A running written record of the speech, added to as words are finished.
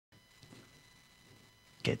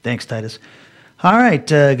Okay, thanks, Titus. All right,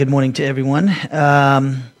 good morning to everyone.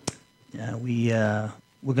 We're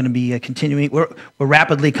going to be continuing. We're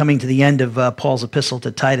rapidly coming to the end of Paul's epistle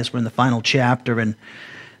to Titus. We're in the final chapter, and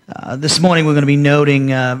this morning we're going to be noting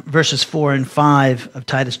verses 4 and 5 of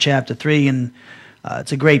Titus chapter 3, and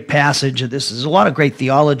it's a great passage. This is a lot of great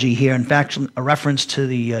theology here. In fact, a reference to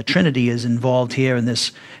the Trinity is involved here in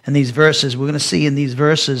these verses. We're going to see in these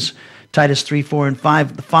verses, Titus 3, 4, and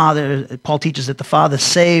 5, Paul teaches that the Father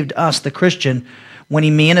saved us, the Christian, when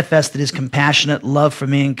he manifested his compassionate love for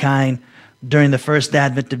mankind during the first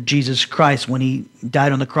advent of Jesus Christ, when he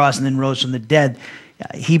died on the cross and then rose from the dead.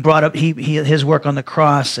 He brought up his work on the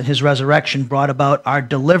cross and his resurrection brought about our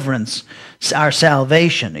deliverance, our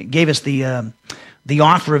salvation. It gave us the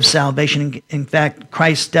offer of salvation. In fact,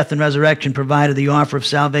 Christ's death and resurrection provided the offer of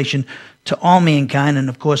salvation to all mankind. And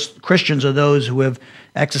of course, Christians are those who have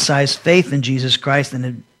exercised faith in Jesus Christ,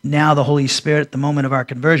 and now the Holy Spirit, at the moment of our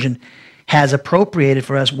conversion, has appropriated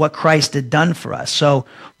for us what Christ had done for us. So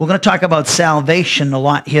we're going to talk about salvation a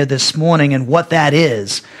lot here this morning and what that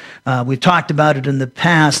is. We've talked about it in the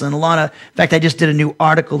past, and in fact, I just did a new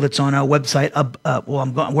article that's on our website.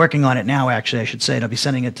 I'm working on it now, actually, I should say, and I'll be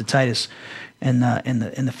sending it to Titus in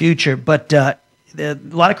the future. But a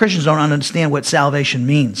lot of Christians don't understand what salvation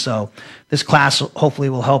means. So this class hopefully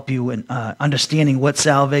will help you in understanding what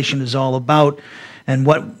salvation is all about and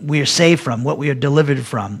what we are saved from, what we are delivered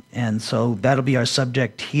from. And so that'll be our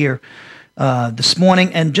subject here this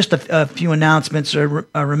morning. And just a few announcements.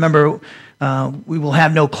 Remember, we will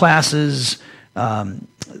have no classes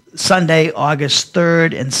Sunday, August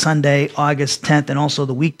 3rd, and Sunday, August 10th, and also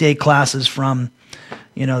the weekday classes from,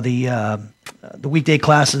 the weekday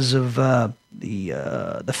classes of the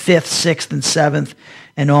 5th, 6th, and 7th,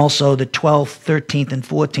 and also the 12th, 13th, and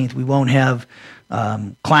 14th. We won't have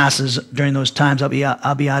classes during those times. I'll be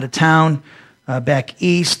out of town back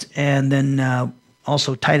east, and then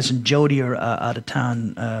also Titus and Jody are out of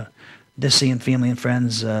town this seeing family and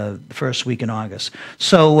friends the first week in August.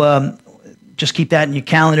 So just keep that in your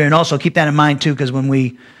calendar, and also keep that in mind too, because when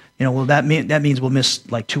we, that means we'll miss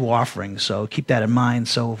like 2 offerings. So keep that in mind.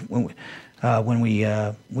 So when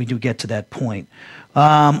we do get to that point.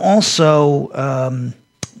 What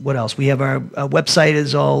else? We have our website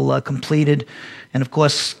is all completed, and of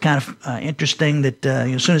course, kind of interesting that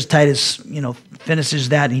as soon as Titus finishes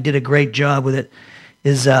that, and he did a great job with it,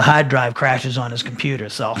 his hard drive crashes on his computer.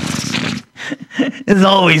 So there's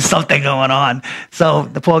always something going on. So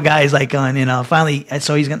the poor guy is like finally.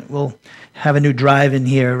 So we'll have a new drive in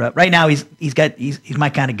here. Right now, he's my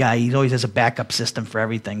kind of guy. He always has a backup system for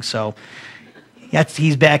everything. So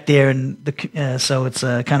he's back there, and so it's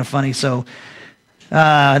kind of funny. So.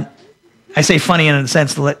 I say funny in a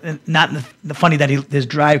sense, not the funny that his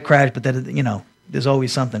drive crashed, but that there's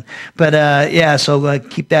always something. But so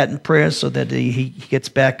keep that in prayer so that he gets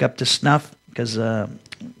back up to snuff, because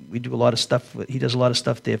we do a lot of stuff. He does a lot of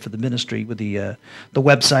stuff there for the ministry with the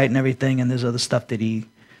website and everything, and there's other stuff that he.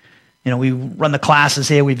 We run the classes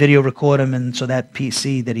here, we video record them, and so that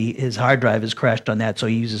PC his hard drive is crashed on that, so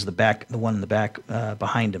he uses the one in the back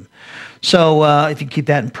behind him. So if you keep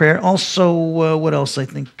that in prayer. Also, what else? I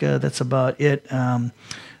think that's about it.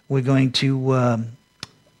 We're going to, as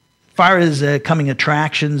far as coming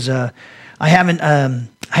attractions, I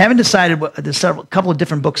haven't decided. There's a couple of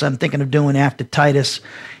different books I'm thinking of doing after Titus,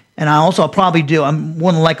 and I'm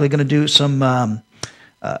more than likely going to do some.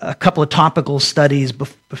 A couple of topical studies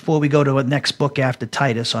before we go to a next book after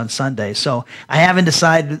Titus on Sunday. So I haven't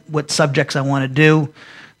decided what subjects I want to do,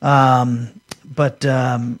 but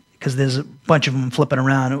because there's a bunch of them flipping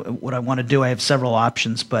around what I want to do. I have several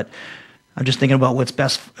options, but I'm just thinking about what's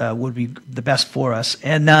best would be the best for us.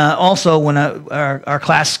 And also, when our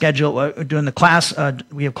class schedule during the class,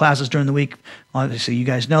 we have classes during the week. Obviously, you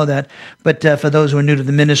guys know that. But for those who are new to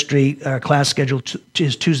the ministry, our class schedule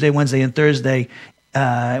is Tuesday, Wednesday, and Thursday.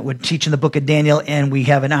 We're teaching the book of Daniel, and we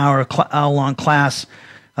have an hour-long class.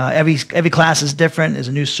 Every class is different. There's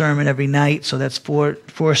a new sermon every night, so that's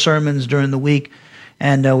four sermons during the week.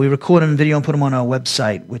 And we record them in video and put them on our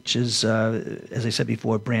website, which is, as I said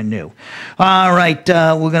before, brand new. All right,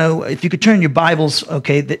 if you could turn your Bibles,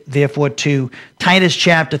 therefore, to Titus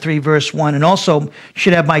chapter 3, verse 1. And also, you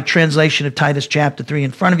should have my translation of Titus chapter 3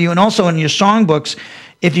 in front of you. And also in your songbooks,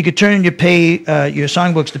 if you could turn your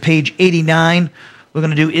songbooks to page 89, we're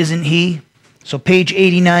going to do Isn't He? So page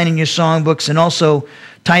 89 in your songbooks, and also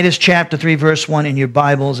Titus chapter 3, verse 1 in your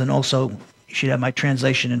Bibles, and also you should have my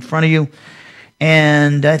translation in front of you.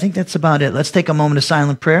 And I think that's about it. Let's take a moment of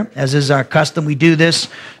silent prayer. As is our custom, we do this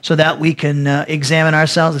so that we can examine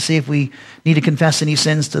ourselves to see if we need to confess any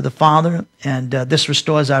sins to the Father. And this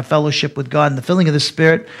restores our fellowship with God and the filling of the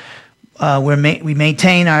Spirit. We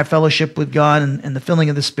maintain our fellowship with God and the filling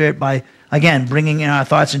of the Spirit by, again, bringing our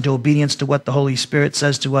thoughts into obedience to what the Holy Spirit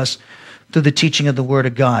says to us through the teaching of the Word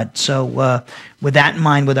of God. So with that in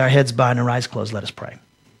mind, with our heads bowed and our eyes closed, let us pray.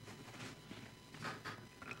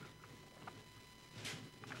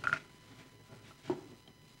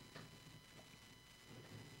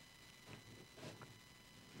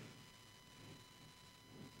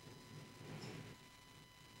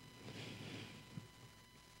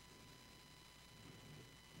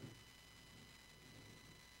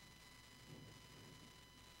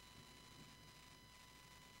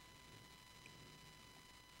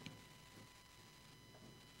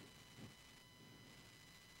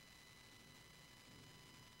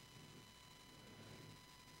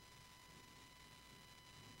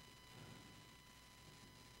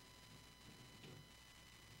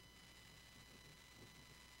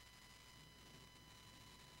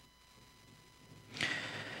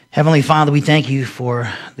 Heavenly Father, we thank you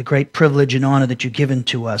for the great privilege and honor that you've given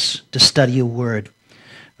to us to study your word.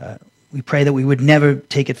 We pray that we would never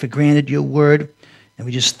take it for granted, your word, and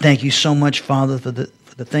we just thank you so much, Father, for the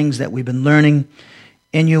things that we've been learning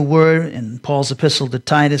in your word, in Paul's epistle to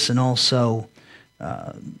Titus, and also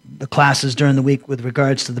the classes during the week with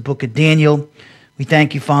regards to the book of Daniel. We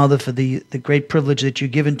thank you, Father, for the great privilege that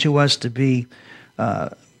you've given to us to be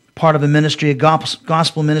part of a ministry, a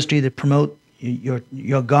gospel ministry that promote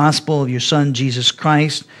your gospel of your Son, Jesus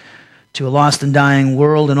Christ, to a lost and dying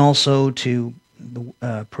world, and also to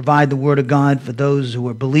provide the Word of God for those who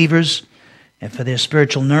are believers and for their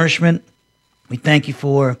spiritual nourishment. We thank you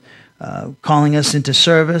for calling us into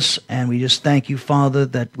service, and we just thank you, Father,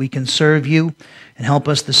 that we can serve you and help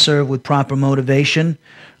us to serve with proper motivation,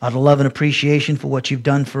 out of love and appreciation for what you've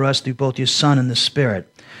done for us through both your Son and the Spirit.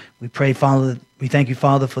 We pray, Father, we thank you,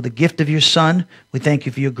 Father, for the gift of your Son. We thank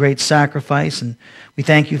you for your great sacrifice, and we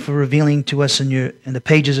thank you for revealing to us in the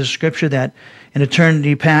pages of Scripture that in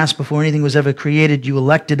eternity past, before anything was ever created, you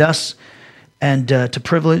elected us, and to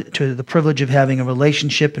the privilege of having a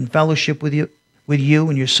relationship and fellowship with you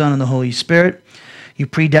and your Son and the Holy Spirit. You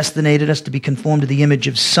predestinated us to be conformed to the image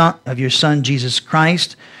of your Son, Jesus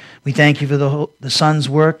Christ. We thank you for the Son's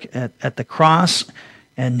work at the cross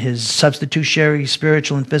and his substitutionary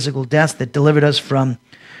spiritual and physical death that delivered us from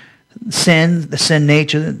sin, the sin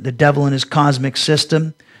nature, the devil and his cosmic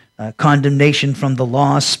system, condemnation from the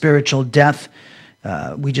law, spiritual death.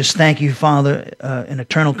 We just thank you, Father, in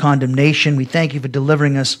eternal condemnation. We thank you for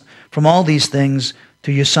delivering us from all these things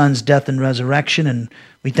through your Son's death and resurrection, and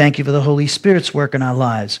we thank you for the Holy Spirit's work in our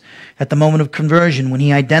lives. At the moment of conversion, when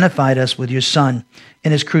he identified us with your Son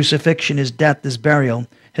in his crucifixion, his death, his burial,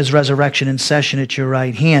 his resurrection and session at your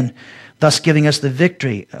right hand, thus giving us the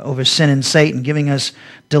victory over sin and Satan, giving us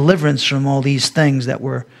deliverance from all these things that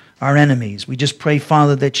were our enemies. We just pray,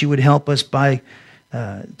 Father, that you would help us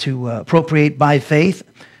to appropriate by faith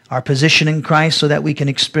our position in Christ so that we can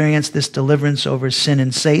experience this deliverance over sin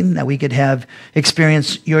and Satan, that we could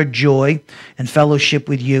experience your joy and fellowship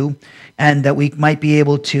with you, and that we might be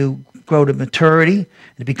able to grow to maturity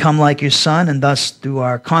and to become like your Son, and thus through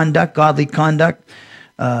our conduct, godly conduct,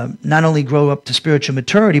 not only grow up to spiritual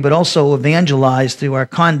maturity, but also evangelize through our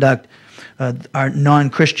conduct our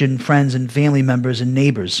non-Christian friends and family members and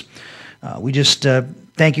neighbors. We just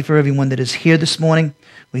thank you for everyone that is here this morning.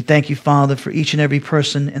 We thank you, Father, for each and every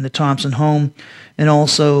person in the Thompson home, and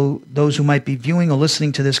also those who might be viewing or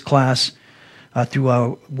listening to this class through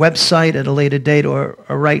our website at a later date, or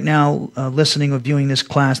right now listening or viewing this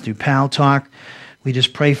class through Pal Talk. We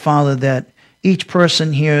just pray, Father, that each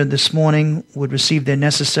person here this morning would receive their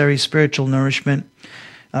necessary spiritual nourishment.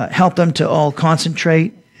 Help them to all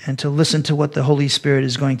concentrate and to listen to what the Holy Spirit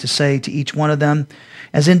is going to say to each one of them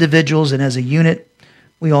as individuals and as a unit.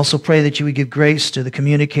 We also pray that you would give grace to the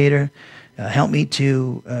communicator. Help me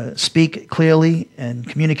to speak clearly and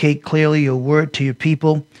communicate clearly your word to your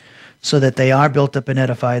people so that they are built up and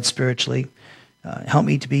edified spiritually. Help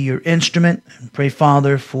me to be your instrument. And pray,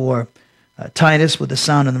 Father, for Titus with the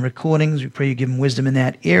sound and the recordings. We pray you give him wisdom in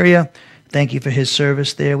that area. Thank you for his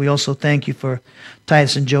service there. We also thank you for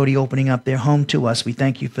Titus and Jody opening up their home to us. We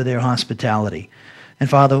thank you for their hospitality. And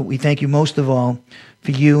Father, we thank you most of all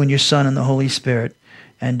for you and your Son and the Holy Spirit,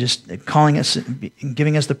 and just calling us and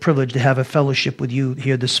giving us the privilege to have a fellowship with you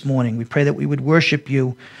here this morning. We pray that we would worship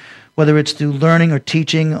you, whether it's through learning or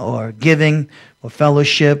teaching or giving or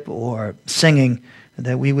fellowship or singing,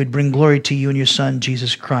 that we would bring glory to you and your Son,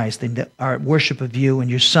 Jesus Christ, and that our worship of you and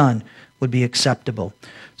your Son would be acceptable.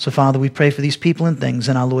 So, Father, we pray for these people and things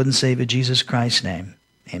in our Lord and Savior Jesus Christ's name.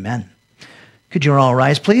 Amen. Could you all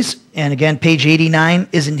rise, please? And again, page 89,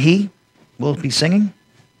 Isn't He? We'll be singing.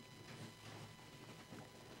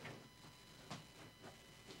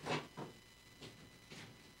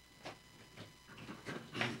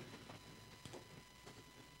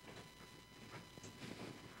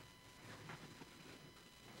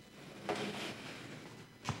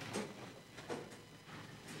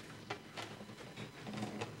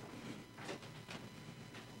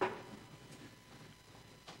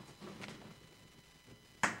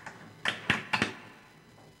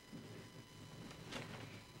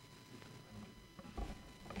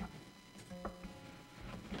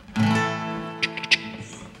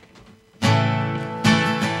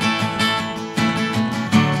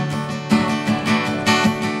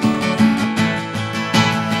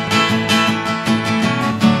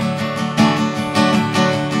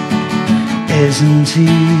 Isn't he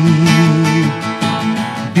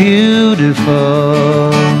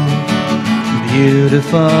beautiful,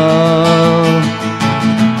 beautiful?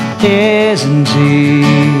 Isn't he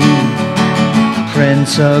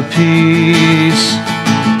Prince of Peace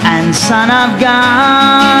and Son of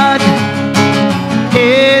God?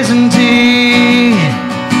 Isn't he,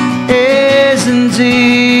 isn't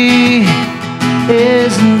he,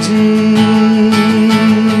 isn't he?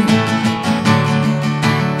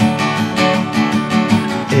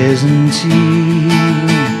 Isn't he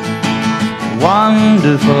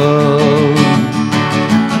wonderful,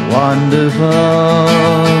 wonderful?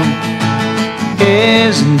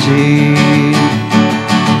 Isn't he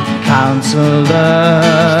Counselor,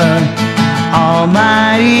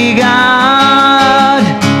 Almighty God?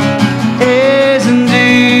 Isn't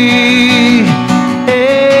he,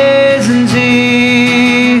 isn't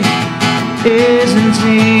he, isn't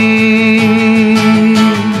he?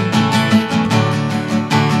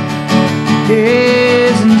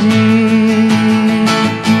 Isn't he?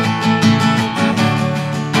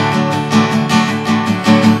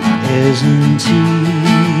 Isn't he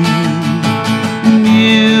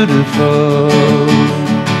beautiful,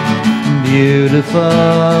 beautiful?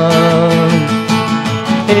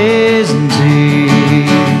 Isn't he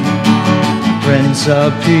Prince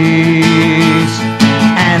of Peace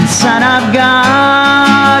and Son of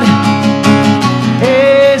God?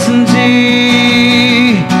 Isn't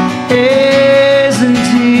he? Isn't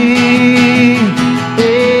he?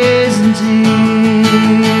 Isn't he?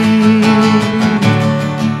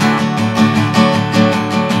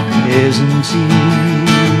 Isn't he?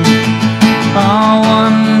 Oh,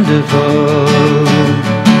 wonderful,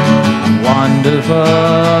 wonderful.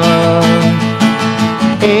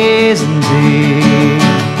 Isn't he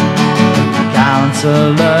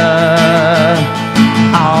Counselor,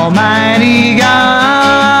 Almighty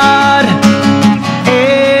God?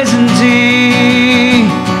 Isn't he,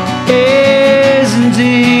 isn't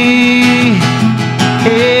he,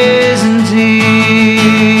 isn't he?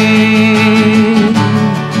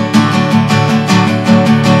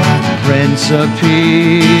 Prince of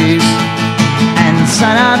Peace and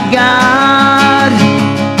Son of God.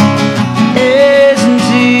 Isn't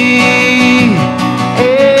he,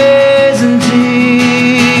 isn't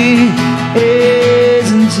he,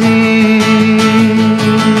 isn't he?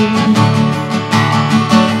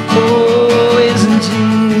 Oh, isn't he?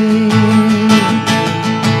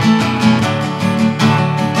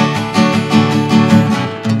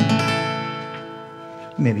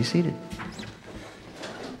 You may be seated.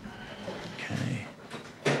 Okay.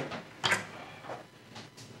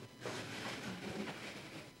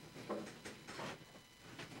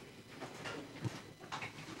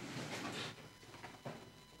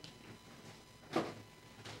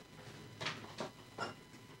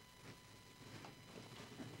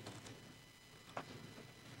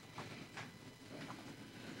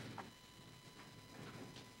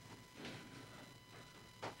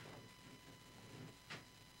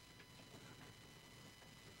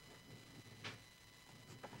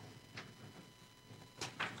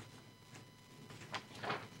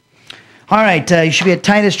 All right, you should be at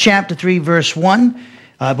Titus chapter 3, verse 1,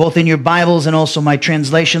 both in your Bibles and also my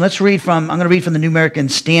translation. Let's read from, I'm going to read from the New American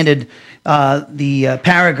Standard, the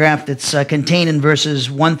paragraph that's contained in verses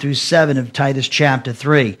 1 through 7 of Titus chapter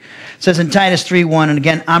 3. It says in Titus 3:1, and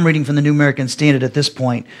again, I'm reading from the New American Standard at this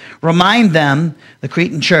point, remind them, the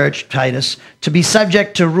Cretan church, Titus, to be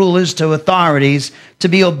subject to rulers, to authorities, to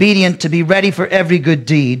be obedient, to be ready for every good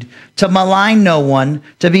deed, to malign no one,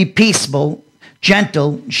 to be peaceable,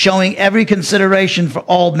 gentle, showing every consideration for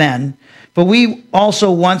all men, For we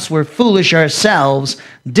also once were foolish ourselves,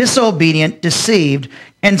 disobedient, deceived,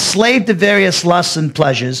 enslaved to various lusts and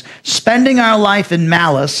pleasures, spending our life in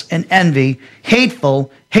malice and envy,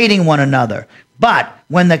 hateful, hating one another. But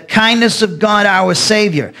when the kindness of God our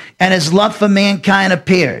Savior and his love for mankind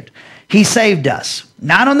appeared, he saved us,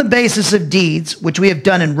 not on the basis of deeds which we have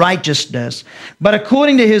done in righteousness, but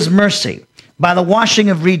according to his mercy, by the washing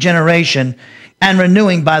of regeneration and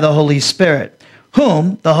renewing by the Holy Spirit,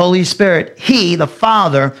 whom the Holy Spirit, he, the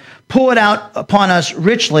Father, poured out upon us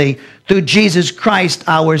richly through Jesus Christ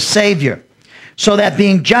our Savior, so that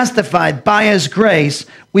being justified by his grace,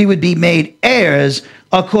 we would be made heirs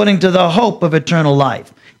according to the hope of eternal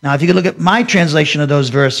life. Now, if you could look at my translation of those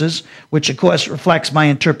verses, which of course reflects my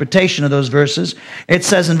interpretation of those verses, it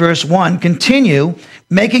says in verse 1, continue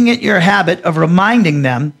making it your habit of reminding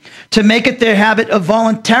them to make it their habit of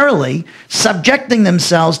voluntarily subjecting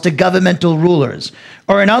themselves to governmental rulers,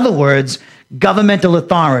 or in other words, governmental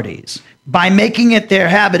authorities, by making it their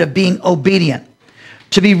habit of being obedient,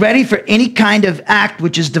 to be ready for any kind of act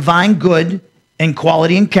which is divine good and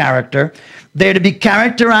quality and character. They're to be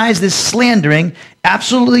characterized as slandering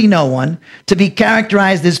absolutely no one, to be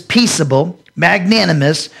characterized as peaceable,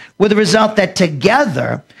 magnanimous, with the result that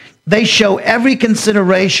together they show every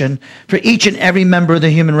consideration for each and every member of the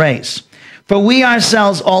human race. For we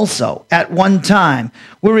ourselves also, at one time,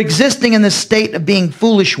 were existing in the state of being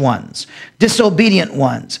foolish ones, disobedient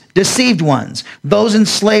ones, deceived ones, those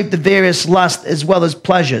enslaved to various lusts as well as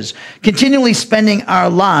pleasures, continually spending our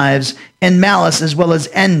lives in malice as well as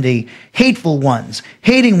envy, hateful ones,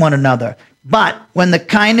 hating one another. But when the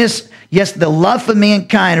kindness, yes, the love for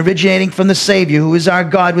mankind originating from the Savior, who is our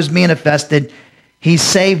God, was manifested, he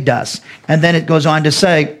saved us. And then it goes on to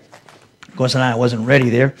say, of course, I wasn't ready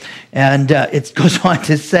there. And it goes on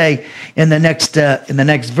to say in the next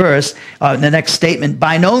verse, in the next statement,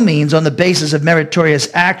 by no means on the basis of meritorious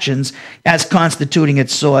actions as constituting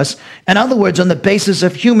its source. In other words, on the basis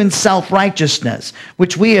of human self-righteousness,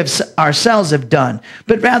 which we have ourselves have done,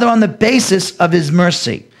 but rather on the basis of his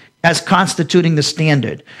mercy as constituting the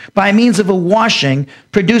standard, by means of a washing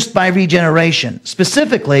produced by regeneration,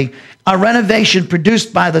 specifically a renovation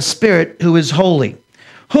produced by the Spirit who is holy,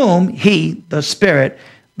 whom he, the Spirit,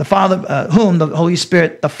 the Father, whom the Holy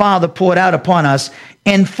Spirit, the Father, poured out upon us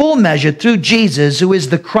in full measure through Jesus, who is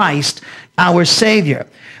the Christ, our Savior.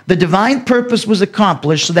 The divine purpose was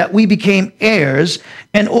accomplished so that we became heirs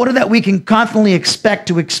in order that we can confidently expect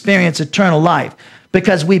to experience eternal life,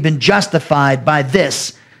 because we've been justified by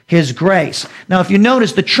this, his grace. Now, if you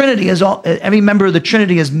notice, the Trinity is all, every member of the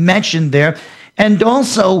Trinity is mentioned there. And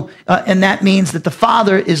also, and that means that the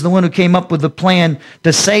Father is the one who came up with the plan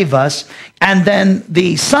to save us. And then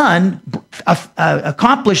the Son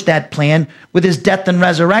accomplished that plan with his death and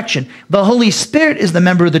resurrection. The Holy Spirit is the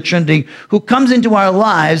member of the Trinity who comes into our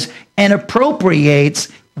lives and appropriates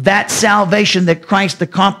that salvation that Christ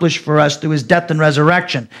accomplished for us through his death and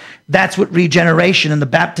resurrection. That's what regeneration and the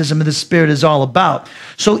baptism of the Spirit is all about.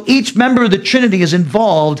 So each member of the Trinity is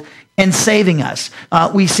involved in saving us.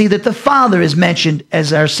 We see that the Father is mentioned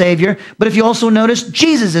as our Savior, but if you also notice,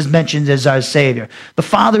 Jesus is mentioned as our Savior. The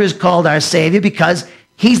Father is called our Savior because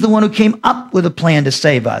he's the one who came up with a plan to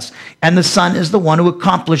save us, and the Son is the one who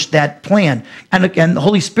accomplished that plan. And again, the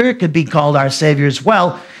Holy Spirit could be called our Savior as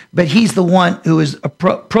well, but he's the one who is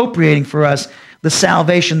appropriating for us the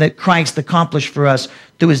salvation that Christ accomplished for us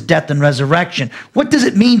through his death and resurrection. What does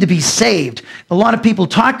it mean to be saved? A lot of people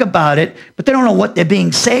talk about it, but they don't know what they're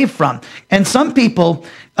being saved from. And some people,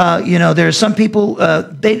 there are some people,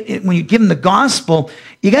 when you give them the gospel,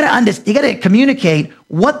 you got to communicate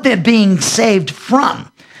what they're being saved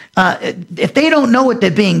from. If they don't know what they're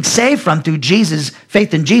being saved from through Jesus,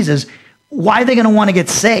 faith in Jesus, why are they going to want to get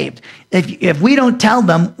saved? If we don't tell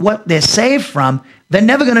them what they're saved from, they're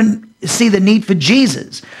never going to see the need for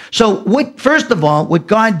Jesus. So first of all, what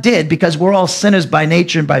God did, because we're all sinners by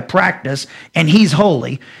nature and by practice, and he's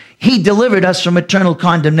holy, he delivered us from eternal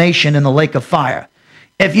condemnation in the lake of fire.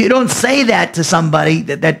 If you don't say that to somebody,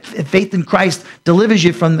 that faith in Christ delivers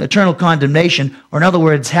you from eternal condemnation, or in other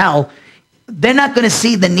words, hell, they're not going to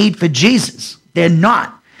see the need for Jesus. They're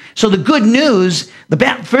not. So the good news,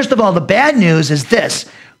 first of all, the bad news is this.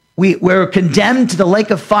 We're condemned to the lake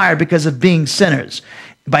of fire because of being sinners.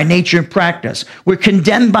 by nature and practice. We're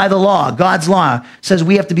condemned by the law. God's law says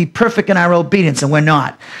we have to be perfect in our obedience, and we're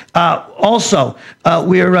not.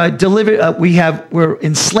 We're delivered. We're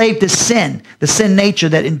enslaved to sin, the sin nature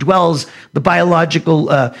that indwells the biological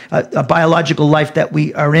life that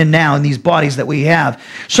we are in now, in these bodies that we have.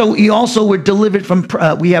 So we're delivered from.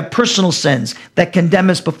 We have personal sins that condemn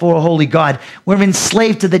us before a holy God. We're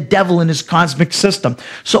enslaved to the devil and his cosmic system.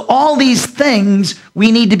 So all these things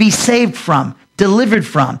we need to be saved from, delivered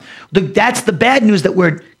from. That's the bad news, that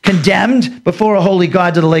we're condemned before a holy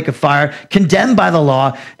God to the lake of fire, condemned by the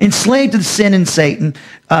law, enslaved to sin and Satan,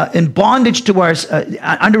 in bondage to our,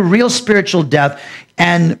 under real spiritual death,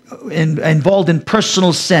 and involved in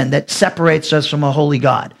personal sin that separates us from a holy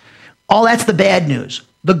God. All that's the bad news.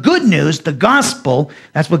 The good news, the gospel,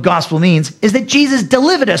 that's what gospel means, is that Jesus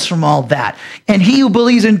delivered us from all that. And he who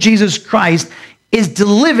believes in Jesus Christ is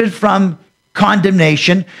delivered from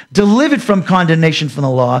condemnation, delivered from condemnation from the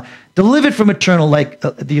law, delivered from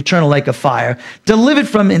the eternal lake of fire, delivered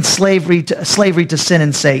from slavery to sin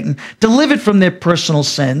and Satan, delivered from their personal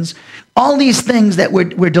sins. All these things that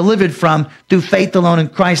we're delivered from through faith alone in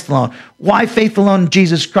Christ alone. Why faith alone in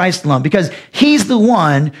Jesus Christ alone? Because he's the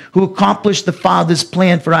one who accomplished the Father's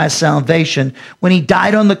plan for our salvation when he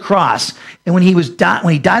died on the cross. And when he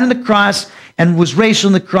died on the cross and was raised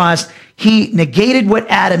on the cross, he negated what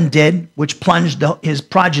Adam did, which plunged his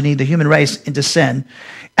progeny, the human race, into sin.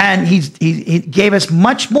 And he gave us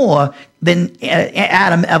much more than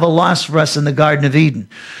Adam ever lost for us in the Garden of Eden.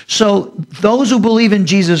 So those who believe in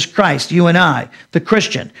Jesus Christ, you and I, the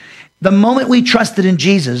Christian, the moment we trusted in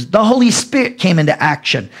Jesus, the Holy Spirit came into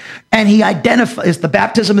action. And he identified, it's the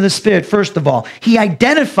baptism of the Spirit, first of all. He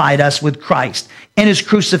identified us with Christ and his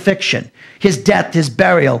crucifixion, his death, his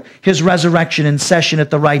burial, his resurrection and session at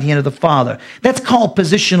the right hand of the Father. That's called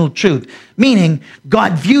positional truth, meaning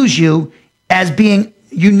God views you as being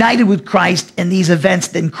united with Christ in these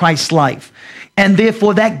events in Christ's life. And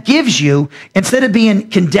therefore that gives you, instead of being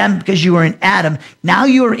condemned because you were in Adam, now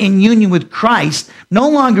you are in union with Christ, no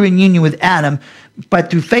longer in union with Adam,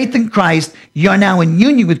 but through faith in Christ, you're now in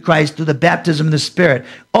union with Christ through the baptism of the Spirit.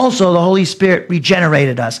 Also, the Holy Spirit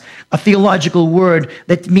regenerated us, a theological word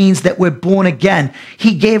that means that we're born again.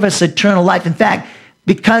 He gave us eternal life. In fact,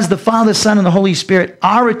 because the Father, Son, and the Holy Spirit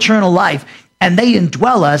are eternal life, and they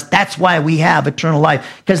indwell us, that's why we have eternal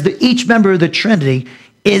life. Because each member of the Trinity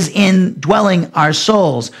is indwelling our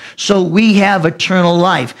souls. So we have eternal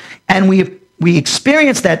life. And we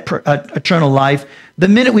experience that eternal life the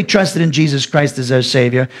minute we trusted in Jesus Christ as our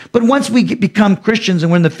Savior. But once we become Christians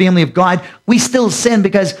and we're in the family of God, we still sin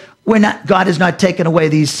because God has not taken away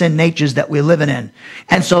these sin natures that we're living in.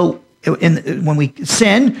 And so when we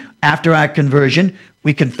sin after our conversion,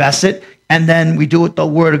 we confess it, and then we do what the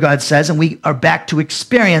Word of God says, and we are back to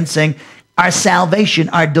experiencing our salvation,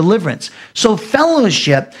 our deliverance. So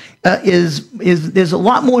fellowship there's a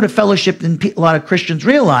lot more to fellowship than a lot of Christians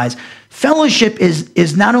realize. Fellowship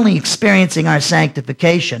is not only experiencing our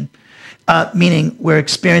sanctification, meaning we're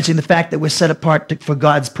experiencing the fact that we're set apart for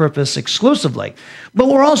God's purpose exclusively, but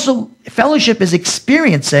fellowship is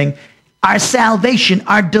experiencing our salvation,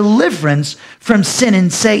 our deliverance from sin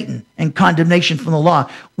and Satan and condemnation from the law.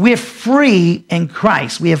 We're free in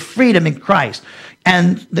Christ. We have freedom in Christ.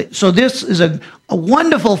 And so this is a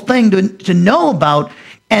wonderful thing to know about.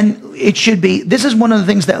 And this is one of the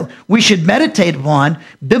things that we should meditate upon,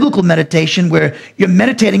 biblical meditation, where you're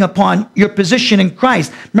meditating upon your position in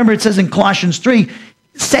Christ. Remember, it says in Colossians 3,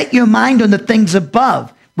 set your mind on the things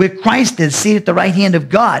above, where Christ is seated at the right hand of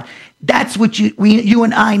God. That's what you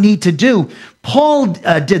and I need to do. Paul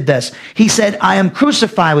did this. He said, I am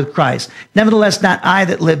crucified with Christ. Nevertheless, not I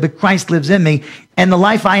that live, but Christ lives in me. And the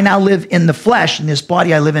life I now live in the flesh, in this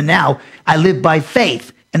body I live in now, I live by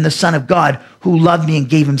faith in the Son of God who loved me and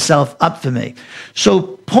gave himself up for me.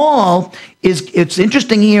 So Paul it's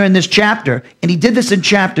interesting here in this chapter, and he did this in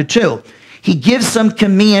chapter 2. He gives some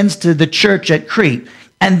commands to the church at Crete,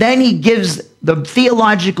 and then he gives the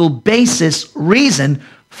theological reason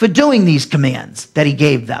for doing these commands that he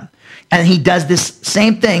gave them. And he does this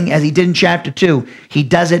same thing as he did in chapter 2. He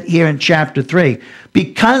does it here in chapter 3.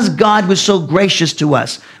 Because God was so gracious to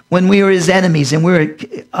us when we were his enemies and we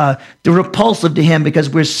were repulsive to him because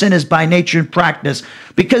we're sinners by nature and practice,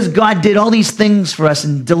 because God did all these things for us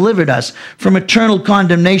and delivered us from eternal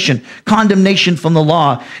condemnation from the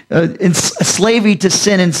law, slavery to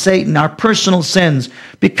sin and Satan, our personal sins.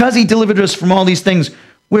 Because he delivered us from all these things,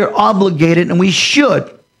 we're obligated, and we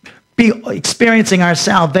should be experiencing our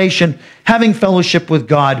salvation, having fellowship with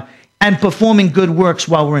God, and performing good works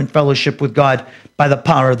while we're in fellowship with God by the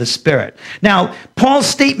power of the Spirit. Now, Paul's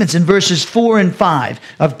statements in verses 4 and 5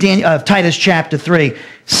 of Titus chapter 3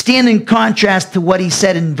 stand in contrast to what he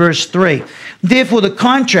said in verse 3. Therefore, the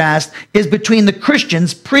contrast is between the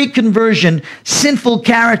Christians' pre-conversion sinful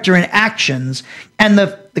character and actions and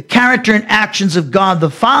the character and actions of God the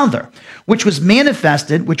Father, which were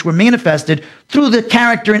manifested through the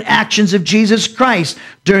character and actions of Jesus Christ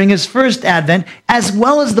during his first advent, as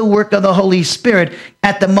well as the work of the Holy Spirit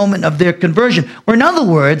at the moment of their conversion. Or in other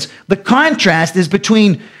words, the contrast is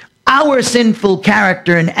between our sinful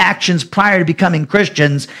character and actions prior to becoming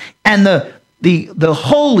Christians and the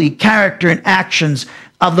holy character and actions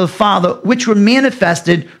of the Father, which were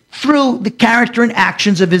manifested through the character and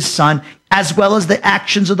actions of his Son, as well as the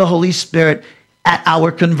actions of the Holy Spirit at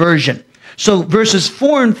our conversion. So verses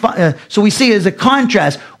 4 and 5, so we see as a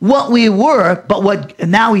contrast what we were, but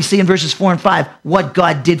now we see in verses 4 and 5 what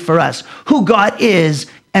God did for us, who God is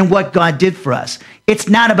and what God did for us. It's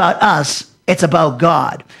not about us, it's about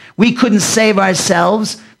God. We couldn't save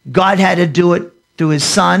ourselves. God had to do it through his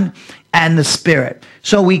Son and the Spirit.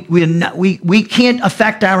 So we can't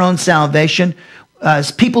affect our own salvation.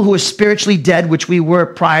 As people who are spiritually dead, which we were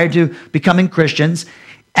prior to becoming Christians,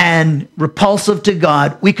 and repulsive to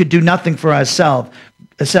God, we could do nothing for ourselves.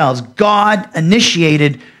 God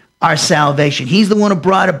initiated our salvation. He's the one who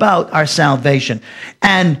brought about our salvation.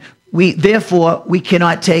 And therefore, we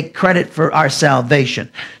cannot take credit for our salvation.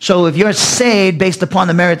 So if you're saved based upon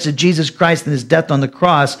the merits of Jesus Christ and his death on the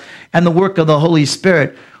cross and the work of the Holy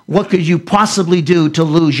Spirit, what could you possibly do to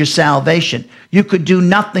lose your salvation? You could do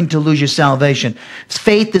nothing to lose your salvation.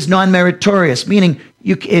 Faith is non-meritorious, meaning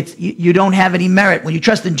you don't have any merit. When you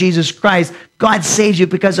trust in Jesus Christ, God saves you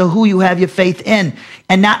because of who you have your faith in,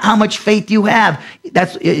 and not how much faith you have.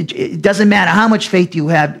 It doesn't matter how much faith you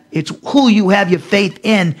have. It's who you have your faith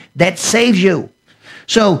in that saves you.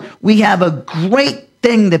 So we have a great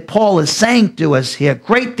thing that Paul is saying to us here,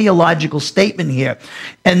 great theological statement here,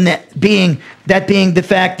 and that being the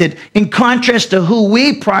fact that in contrast to who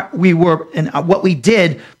we were and what we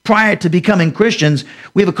did prior to becoming Christians,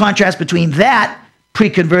 we have a contrast between that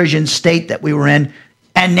pre-conversion state that we were in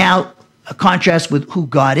and now a contrast with who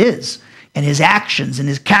God is and his actions and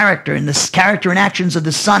his character and the character and actions of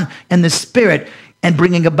the Son and the Spirit and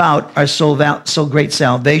bringing about our so great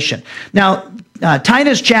salvation. Now,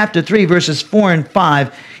 Titus chapter 3, verses 4 and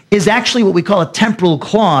 5 is actually what we call a temporal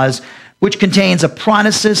clause, which contains a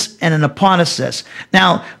pronesis and an aponesis.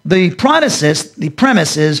 Now, the pronesis, the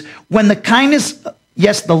premise is when the kindness,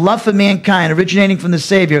 yes, the love for mankind originating from the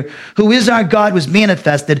Savior, who is our God, was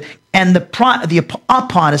manifested, and the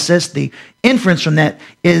aponesis, the inference from that,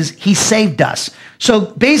 is he saved us. So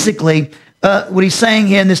basically, what he's saying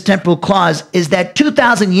here in this temporal clause is that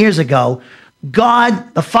 2,000 years ago,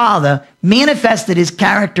 God, the Father, manifested his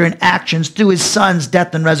character and actions through his Son's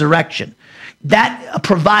death and resurrection. That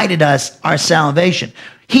provided us our salvation.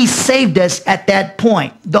 He saved us at that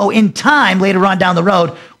point, though in time, later on down the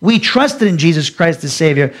road, we trusted in Jesus Christ as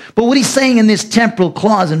Savior. But what he's saying in this temporal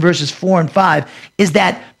clause in verses 4 and 5 is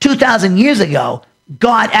that 2,000 years ago,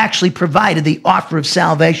 God actually provided the offer of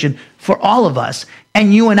salvation for all of us,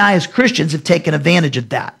 and you and I as Christians have taken advantage of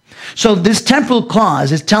that. So this temporal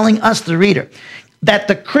clause is telling us, the reader, that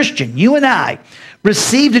the Christian, you and I,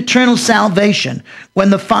 received eternal salvation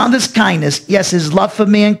when the Father's kindness, yes, his love for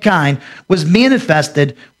mankind, was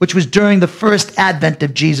manifested, which was during the first advent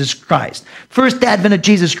of Jesus Christ. First advent of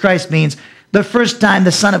Jesus Christ means the first time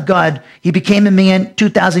the Son of God, he became a man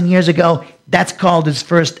 2,000 years ago. That's called his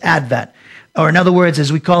first advent. Or in other words,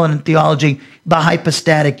 as we call it in theology, the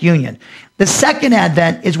hypostatic union. The second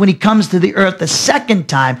advent is when he comes to the earth the second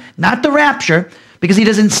time, not the rapture, because he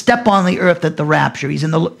doesn't step on the earth at the rapture. He's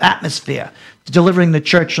in the atmosphere, delivering the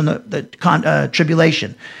church from the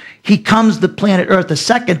tribulation. He comes to planet earth the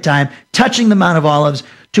second time, touching the Mount of Olives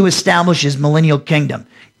to establish his millennial kingdom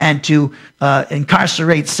and to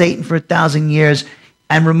incarcerate Satan for 1,000 years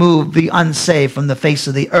and remove the unsaved from the face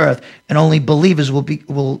of the earth, and only believers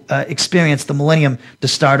will experience the millennium to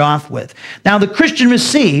start off with. Now, the Christian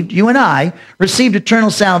received, you and I, received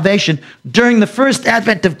eternal salvation during the first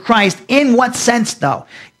advent of Christ. In what sense, though?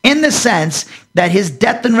 In the sense that his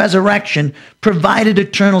death and resurrection provided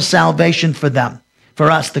eternal salvation for them,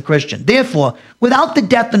 for us, the Christian. Therefore, without the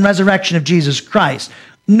death and resurrection of Jesus Christ,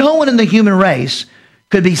 no one in the human race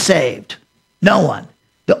could be saved. No one.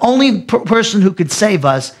 The only person who could save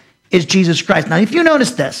us is Jesus Christ. Now, if you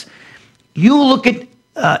notice this, you look at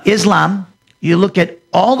Islam, you look at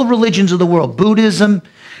all the religions of the world, Buddhism,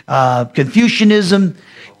 Confucianism,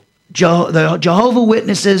 the Jehovah's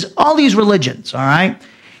Witnesses, all these religions, all right?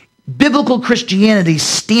 Biblical Christianity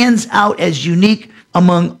stands out as unique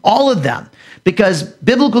among all of them because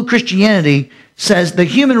biblical Christianity says the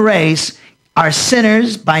human race are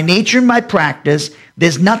sinners by nature and by practice.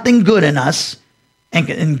 There's nothing good in us, and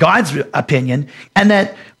in God's opinion, and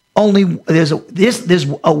that only there's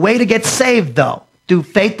a way to get saved, though, through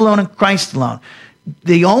faith alone and Christ alone.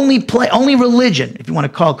 The only religion, if you want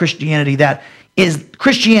to call Christianity that, is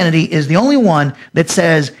Christianity is the only one that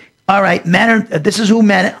says, all right, this is who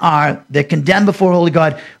men are. They're condemned before holy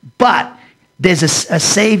God, but there's a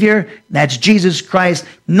Savior, that's Jesus Christ.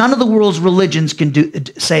 None of the world's religions can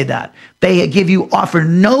say that. They offer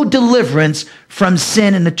no deliverance from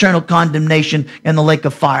sin and eternal condemnation in the lake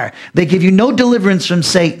of fire. They give you no deliverance from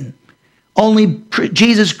Satan. Only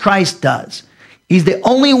Jesus Christ does. He's the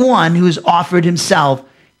only one who's offered himself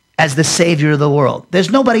as the Savior of the world.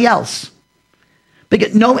 There's nobody else.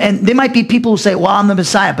 And there might be people who say, well, I'm the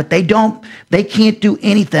Messiah, but they can't do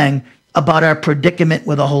anything about our predicament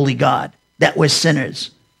with a holy God, that we're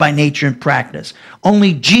sinners by nature and practice.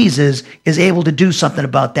 Only Jesus is able to do something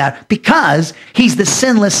about that because he's the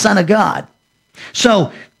sinless Son of God.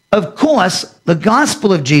 So, of course, the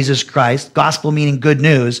gospel of Jesus Christ, gospel meaning good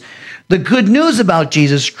news, the good news about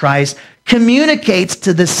Jesus Christ communicates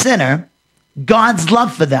to the sinner God's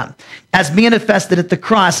love for them as manifested at the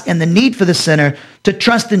cross and the need for the sinner to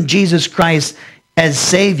trust in Jesus Christ as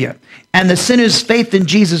Savior. And the sinner's faith in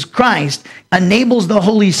Jesus Christ enables the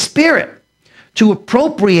Holy Spirit to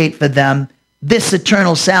appropriate for them this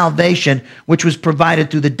eternal salvation, which was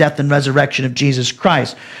provided through the death and resurrection of Jesus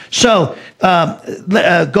Christ. So,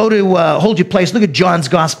 go to, hold your place, look at John's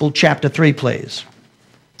Gospel, chapter 3, please.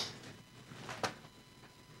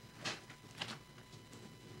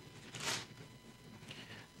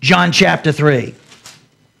 John chapter 3.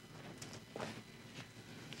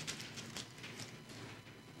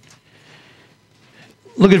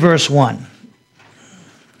 Look at verse 1.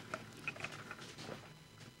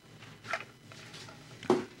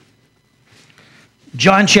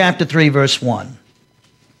 John chapter 3, verse 1.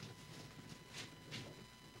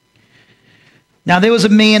 Now there was a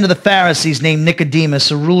man of the Pharisees named Nicodemus,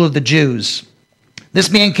 a ruler of the Jews. This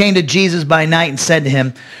man came to Jesus by night and said to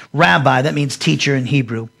him, Rabbi, that means teacher in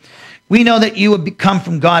Hebrew, we know that you have come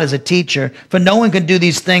from God as a teacher, for no one can do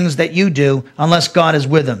these things that you do unless God is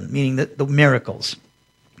with him, meaning the miracles.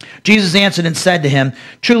 Jesus answered and said to him,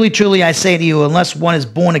 Truly, truly, I say to you, unless one is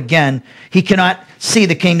born again, he cannot see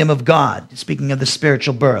the kingdom of God, speaking of the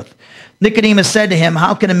spiritual birth. Nicodemus said to him,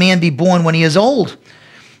 How can a man be born when he is old?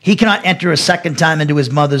 He cannot enter a second time into his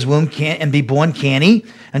mother's womb and be born, can he?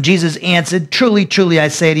 And Jesus answered, Truly, truly, I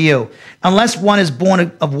say to you, unless one is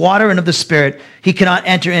born of water and of the Spirit, he cannot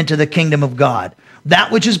enter into the kingdom of God.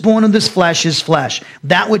 That which is born of this flesh is flesh.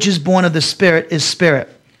 That which is born of the Spirit is spirit.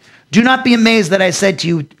 Do not be amazed that I said to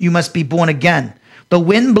you, you must be born again. The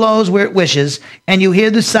wind blows where it wishes, and you hear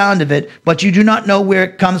the sound of it, but you do not know where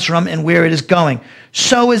it comes from and where it is going.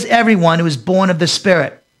 So is everyone who is born of the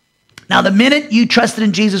Spirit. Now, the minute you trusted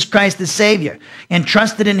in Jesus Christ as Savior and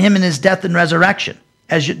trusted in him in his death and resurrection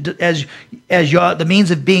as the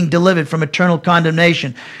means of being delivered from eternal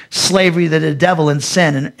condemnation, slavery to the devil and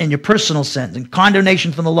sin and your personal sins and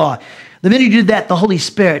condemnation from the law, the minute you did that, the Holy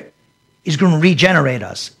Spirit is going to regenerate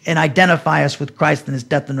us and identify us with Christ in his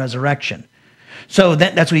death and resurrection. So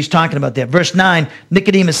that's what he's talking about there. Verse 9,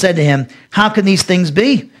 Nicodemus said to him, How can these things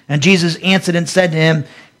be? And Jesus answered and said to him,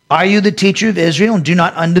 Are you the teacher of Israel and do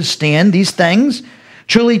not understand these things?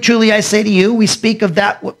 Truly, truly, I say to you, we speak of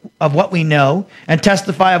what we know and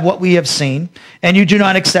testify of what we have seen, and you do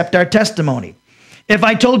not accept our testimony. If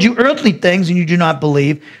I told you earthly things and you do not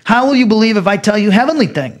believe, how will you believe if I tell you heavenly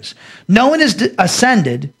things? No one is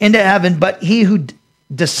ascended into heaven but he who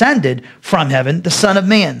descended from heaven, the Son of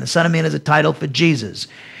Man. The Son of Man is a title for Jesus.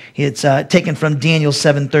 It's taken from Daniel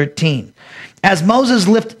 7:13. As Moses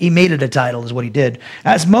he made it a title is what he did.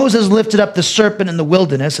 As Moses lifted up the serpent in the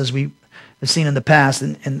wilderness, as we have seen in the past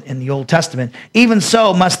in the Old Testament, even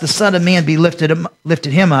so must the Son of Man be be lifted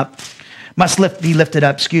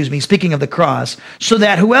up, speaking of the cross, so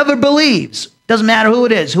that whoever believes, doesn't matter who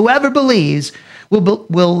it is, whoever believes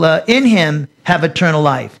will in him have eternal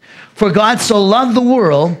life. For God so loved the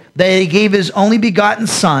world that he gave his only begotten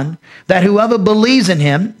Son, that whoever believes in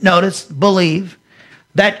him, notice, believe,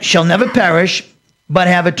 that shall never perish, but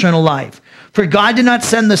have eternal life. For God did not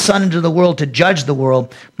send the Son into the world to judge the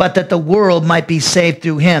world, but that the world might be saved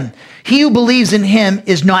through him. He who believes in him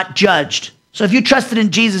is not judged. So if you trusted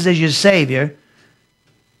in Jesus as your Savior,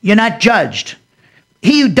 you're not judged.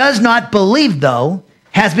 He who does not believe, though,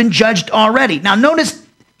 has been judged already. Now notice,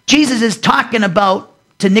 Jesus is talking about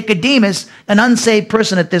to Nicodemus, an unsaved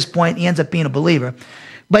person at this point. He ends up being a believer.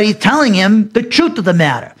 But he's telling him the truth of the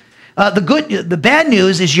matter. The bad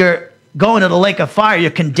news is you're going to the lake of fire.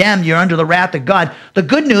 You're condemned. You're under the wrath of God. The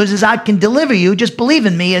good news is I can deliver you. Just believe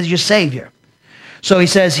in me as your Savior. So he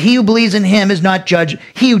says, he who believes in him is not judged.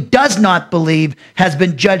 He who does not believe has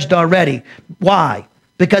been judged already. Why?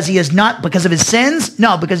 Because he is not, because of his sins?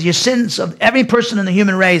 No, because your sins of every person in the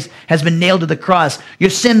human race has been nailed to the cross.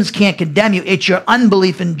 Your sins can't condemn you. It's your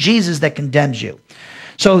unbelief in Jesus that condemns you.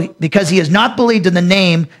 So, because he has not believed in the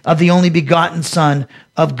name of the only begotten Son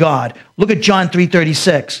of God. Look at John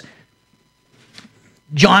 3:36.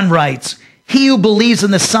 John writes, he who believes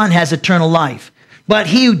in the Son has eternal life, but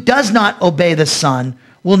he who does not obey the Son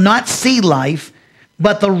will not see life,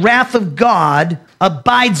 but the wrath of God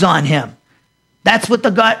abides on him. That's what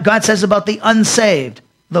God says about the unsaved.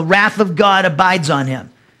 The wrath of God abides on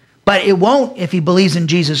him. But it won't if he believes in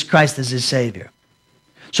Jesus Christ as his Savior.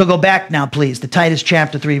 So go back now, please, to Titus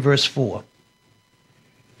chapter 3, verse 4.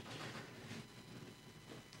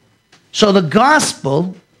 So the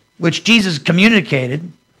gospel, which Jesus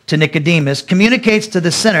communicated to Nicodemus, communicates to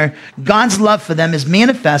the sinner God's love for them is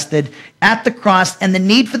manifested at the cross and the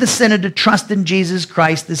need for the sinner to trust in Jesus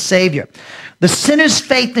Christ as Savior. The sinner's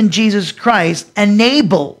faith in Jesus Christ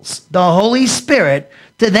enables the Holy Spirit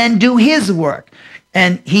to then do his work.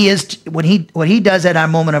 And what he does at our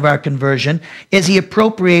moment of our conversion is he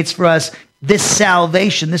appropriates for us this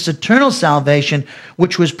salvation, this eternal salvation,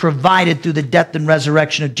 which was provided through the death and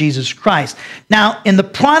resurrection of Jesus Christ. Now, in the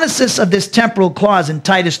process of this temporal clause in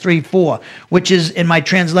Titus 3:4, which is in my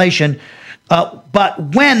translation,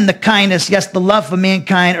 but when the kindness, yes, the love for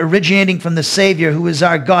mankind originating from the Savior, who is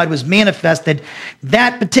our God, was manifested,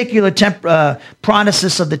 that particular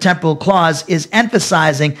process of the temporal clause is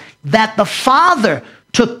emphasizing that the Father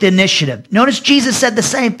took the initiative. Notice Jesus said the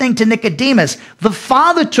same thing to Nicodemus. The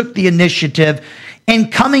Father took the initiative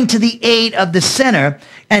in coming to the aid of the sinner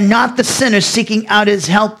and not the sinner seeking out his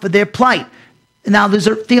help for their plight. Now, there's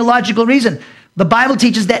a theological reason. The Bible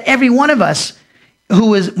teaches that every one of us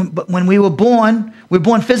when we were born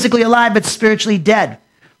physically alive but spiritually dead.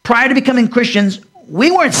 Prior to becoming Christians,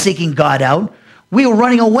 we weren't seeking God out. We were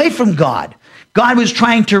running away from God. God was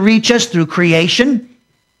trying to reach us through creation.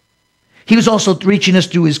 He was also reaching us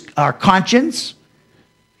through our conscience.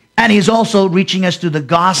 And he's also reaching us through the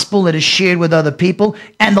gospel that is shared with other people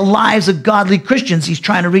and the lives of godly Christians. He's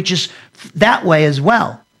trying to reach us that way as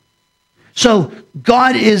well. So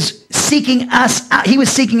God is seeking us out. He was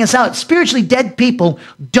seeking us out. Spiritually dead people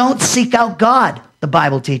don't seek out God, the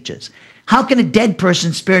Bible teaches. How can a dead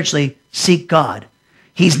person spiritually seek God?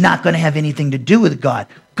 He's not going to have anything to do with God.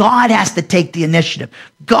 God has to take the initiative.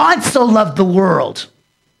 God so loved the world.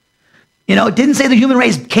 You know, it didn't say the human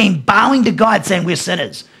race came bowing to God saying, we're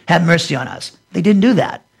sinners, have mercy on us. They didn't do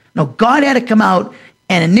that. No, God had to come out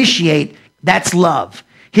and initiate. That's love.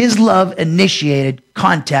 His love initiated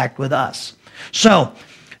contact with us. So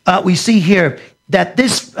we see here that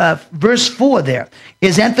this verse 4 there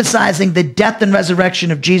is emphasizing the death and resurrection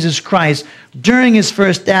of Jesus Christ during his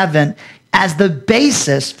first advent as the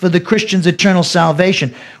basis for the Christian's eternal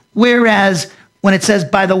salvation. Whereas when it says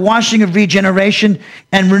by the washing of regeneration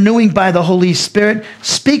and renewing by the Holy Spirit,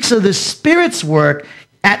 speaks of the Spirit's work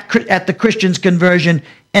at the Christian's conversion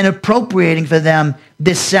and appropriating for them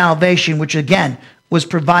this salvation, which again was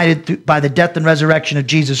provided by the death and resurrection of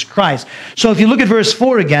Jesus Christ. So if you look at verse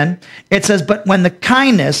 4 again, it says, but when the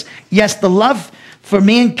kindness, yes, the love for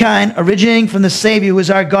mankind originating from the Savior who is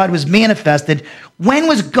our God was manifested. When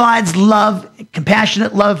was God's love,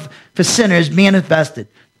 compassionate love for sinners manifested?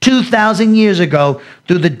 2,000 years ago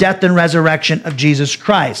through the death and resurrection of Jesus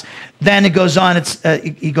Christ. Then it goes on.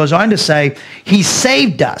 He goes on to say, he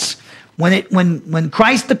saved us. When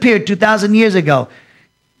Christ appeared 2,000 years ago,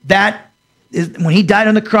 that is when he died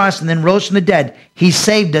on the cross and then rose from the dead. He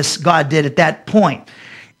saved us. God did at that point.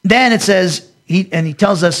 Then it says, he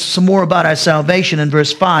tells us some more about our salvation in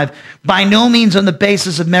verse 5. By no means on the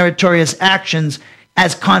basis of meritorious actions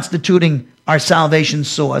as constituting our salvation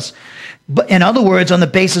source. But in other words, on the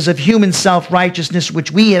basis of human self-righteousness,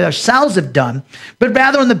 which we ourselves have done, but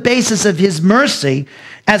rather on the basis of his mercy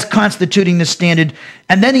as constituting the standard.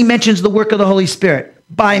 And then he mentions the work of the Holy Spirit.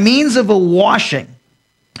 By means of a washing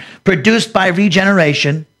produced by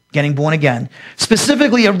regeneration, getting born again,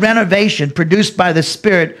 specifically a renovation produced by the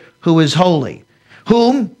Spirit who is holy,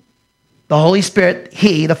 whom the Holy Spirit,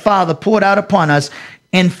 he, the Father, poured out upon us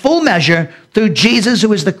in full measure through Jesus,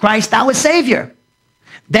 who is the Christ, our Savior.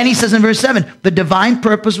 Then he says in verse 7, the divine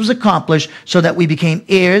purpose was accomplished so that we became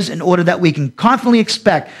heirs in order that we can confidently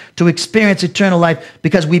expect to experience eternal life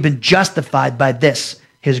because we've been justified by this,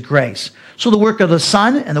 his grace. So the work of the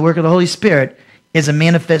Son and the work of the Holy Spirit is a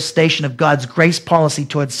manifestation of God's grace policy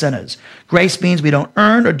towards sinners. Grace means we don't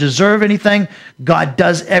earn or deserve anything. God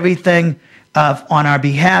does everything on our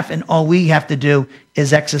behalf, and all we have to do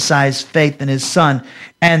is exercise faith in his Son.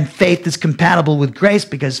 And faith is compatible with grace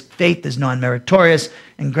because faith is non-meritorious,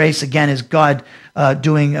 and grace, again, is God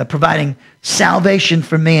providing salvation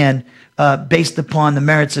for man based upon the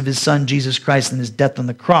merits of his Son, Jesus Christ, and his death on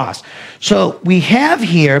the cross. So we have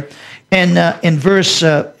here in verse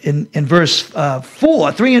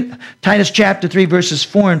 4, Titus chapter 3, verses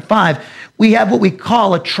 4 and 5, we have what we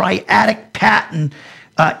call a triadic pattern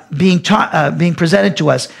being presented to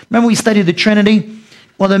us. Remember we studied the Trinity?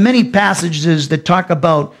 Well, there are many passages that talk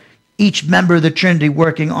about each member of the Trinity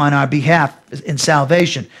working on our behalf in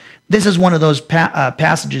salvation. This is one of those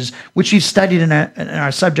passages which we've studied in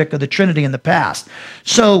our subject of the Trinity in the past.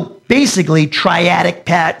 So basically, triadic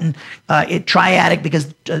pattern, triadic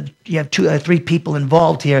because you have three people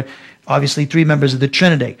involved here, obviously three members of the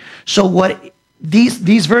Trinity. So what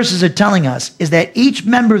these verses are telling us is that each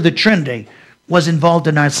member of the Trinity was involved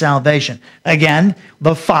in our salvation. Again,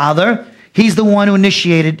 the Father, he's the one who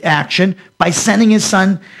initiated action by sending his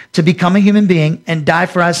Son to become a human being and die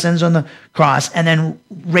for our sins on the cross and then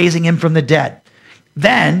raising him from the dead.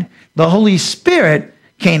 Then the Holy Spirit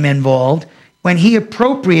came involved when he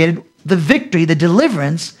appropriated the victory, the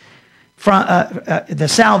deliverance, from the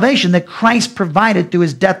salvation that Christ provided through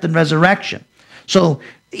his death and resurrection. So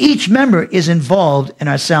each member is involved in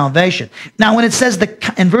our salvation. Now, when it says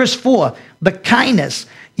in verse 4, the kindness,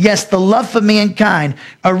 yes, the love for mankind,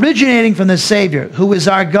 originating from the Savior, who is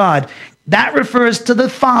our God, that refers to the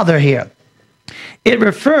Father here. It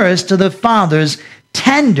refers to the Father's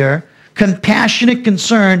tender, compassionate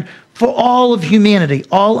concern for all of humanity,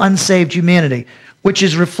 all unsaved humanity, which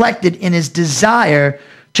is reflected in his desire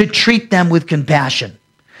to treat them with compassion.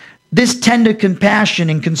 This tender compassion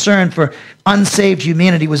and concern for unsaved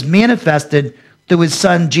humanity was manifested through his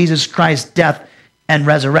Son, Jesus Christ's death and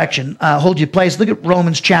resurrection. Hold your place. Look at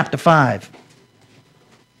Romans chapter 5.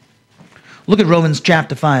 Look at Romans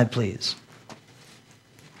chapter 5, please.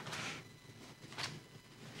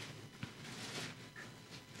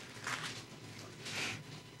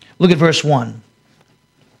 Look at verse 1.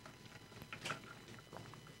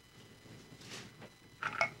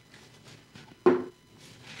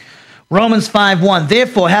 Romans 5:1.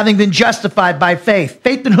 Therefore, having been justified by faith.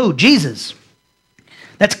 Faith in who? Jesus.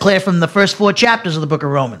 That's clear from the first 4 chapters of the book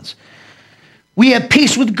of Romans. We have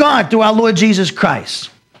peace with God through our Lord Jesus Christ,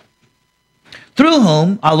 through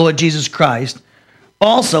whom, our Lord Jesus Christ,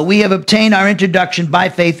 also we have obtained our introduction by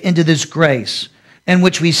faith into this grace in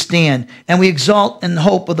which we stand, and we exult in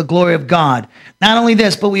hope of the glory of God. Not only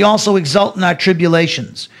this, but we also exult in our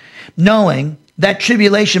tribulations, knowing that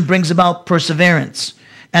tribulation brings about perseverance,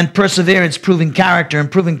 and perseverance proving character,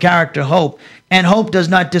 and proving character hope, and hope does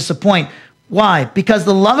not disappoint. Why? Because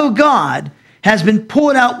the love of God has been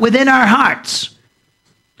poured out within our hearts.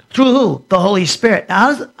 Through who? The Holy Spirit.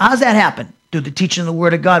 Now, how does that happen? Through the teaching of the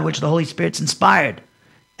Word of God, which the Holy Spirit's inspired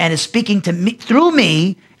and is speaking to me through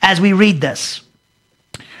me as we read this.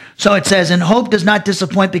 So it says, and hope does not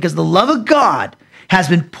disappoint because the love of God has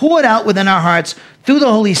been poured out within our hearts through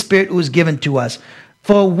the Holy Spirit who was given to us.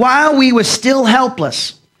 For while we were still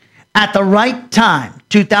helpless, at the right time,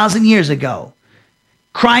 2,000 years ago,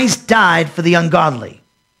 Christ died for the ungodly,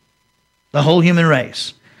 the whole human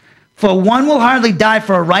race. For one will hardly die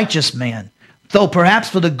for a righteous man, though perhaps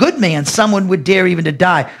for the good man someone would dare even to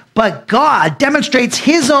die. But God demonstrates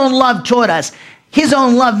his own love toward us. His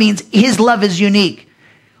own love means his love is unique.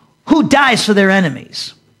 Who dies for their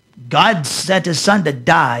enemies? God sent his Son to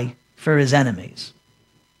die for his enemies.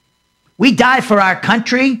 We die for our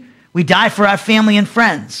country. We die for our family and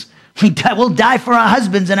friends. We'll die for our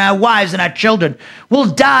husbands and our wives and our children. We'll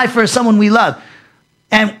die for someone we love.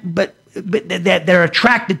 But they're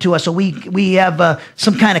attracted to us, so we have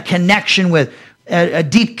some kind of connection with, a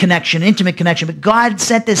deep connection, intimate connection. But God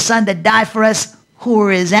sent his Son to die for us who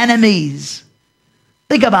are his enemies.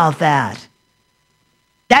 Think about that.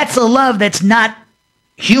 That's a love that's not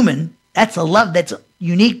human. That's a love that's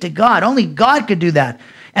unique to God. Only God could do that.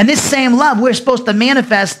 And this same love we're supposed to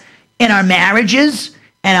manifest in our marriages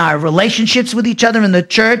and our relationships with each other in the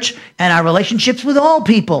church and our relationships with all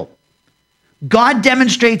people. God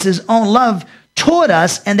demonstrates his own love toward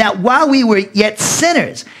us, and that while we were yet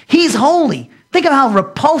sinners, he's holy. Think of how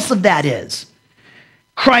repulsive that is.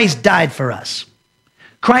 Christ died for us.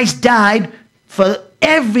 Christ died for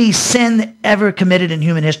every sin ever committed in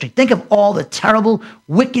human history. Think of all the terrible,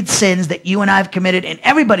 wicked sins that you and I have committed, and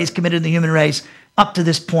everybody's committed in the human race up to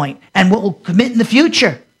this point, and what we'll commit in the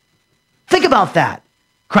future. Think about that.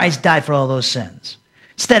 Christ died for all those sins.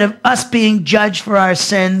 Instead of us being judged for our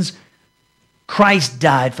sins, Christ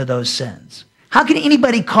died for those sins. How can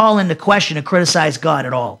anybody call into question or criticize God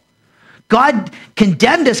at all? God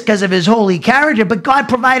condemned us because of his holy character, but God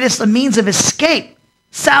provided us a means of escape,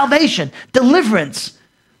 salvation, deliverance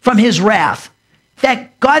from his wrath.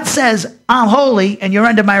 That God says, I'm holy and you're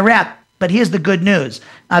under my wrath. But here's the good news.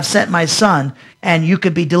 I've sent my son and you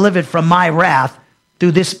could be delivered from my wrath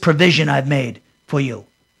through this provision I've made for you,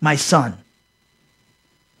 my son.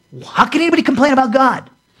 How can anybody complain about God?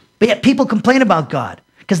 But yet people complain about God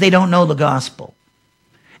because they don't know the gospel.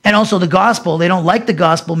 And also the gospel, they don't like the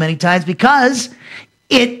gospel many times because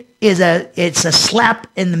it's a slap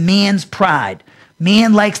in the man's pride.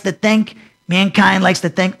 Mankind likes to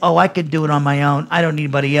think, oh, I could do it on my own. I don't need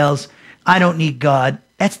anybody else. I don't need God.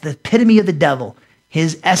 That's the epitome of the devil.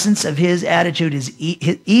 His essence of his attitude is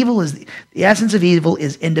the essence of evil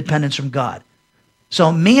is independence from God. So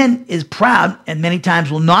man is proud and many times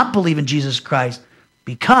will not believe in Jesus Christ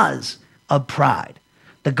because of pride.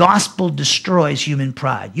 The gospel destroys human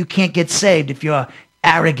pride. You can't get saved if you're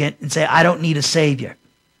arrogant and say, I don't need a savior.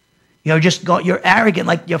 You're arrogant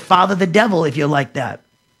like your father, the devil, if you're like that.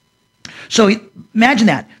 So imagine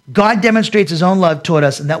that. God demonstrates his own love toward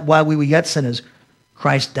us, and that while we were yet sinners,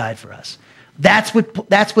 Christ died for us. That's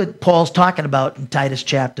what Paul's talking about in Titus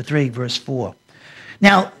chapter 3, verse 4.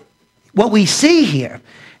 Now, what we see here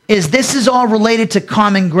is this is all related to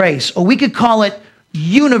common grace, or we could call it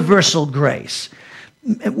universal grace,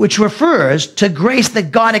 which refers to grace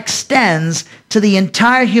that God extends to the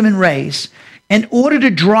entire human race in order to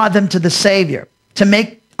draw them to the Savior, to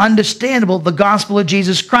make understandable the gospel of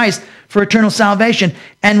Jesus Christ for eternal salvation,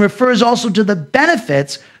 and refers also to the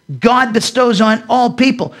benefits God bestows on all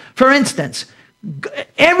people. For instance,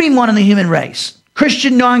 everyone in the human race,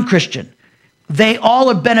 Christian, non-Christian, they all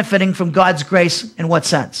are benefiting from God's grace in what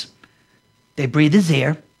sense? They breathe his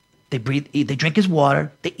air, they drink his water,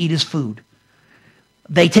 they eat his food.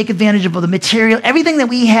 They take advantage of the material. Everything that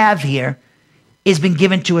we have here has been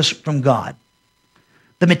given to us from God.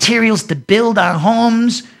 The materials to build our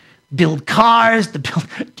homes, build cars,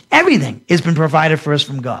 everything has been provided for us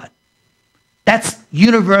from God. That's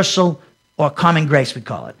universal or common grace, we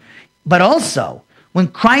call it. But also, when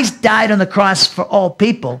Christ died on the cross for all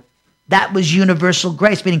people, that was universal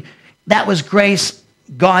grace, meaning that was grace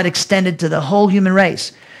God extended to the whole human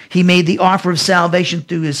race. He made the offer of salvation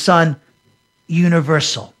through his son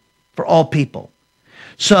universal for all people.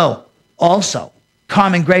 So, also,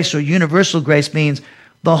 common grace or universal grace means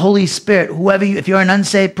the Holy Spirit, if you're an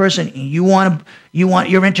unsaved person,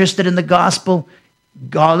 you're interested in the gospel,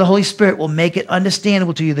 God, the Holy Spirit will make it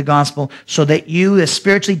understandable to you, the gospel, so that you, a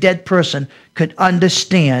spiritually dead person, could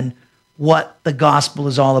understand what the gospel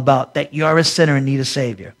is all about, that you're a sinner and need a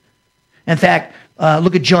Savior. In fact,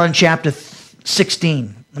 look at John chapter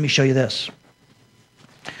 16. Let me show you this.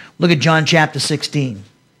 Look at John chapter 16.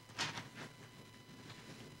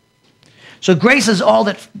 So grace is all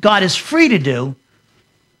that God is free to do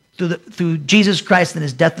through Jesus Christ and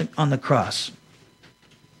his death on the cross.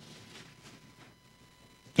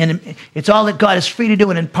 And it's all that God is free to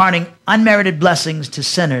do in imparting unmerited blessings to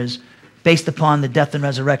sinners based upon the death and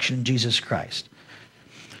resurrection of Jesus Christ.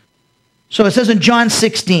 So it says in John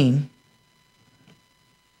 16,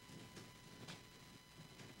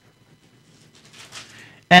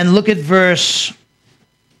 and look at verse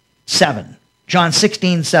 7. John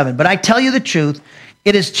 16, 7. But I tell you the truth,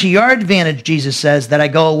 it is to your advantage, Jesus says, that I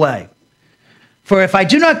go away. For if I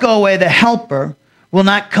do not go away, the Helper will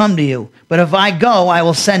not come to you. But if I go, I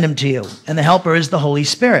will send him to you. And the Helper is the Holy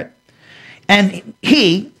Spirit. And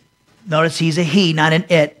he, notice he's a he, not an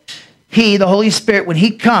it. He, the Holy Spirit, when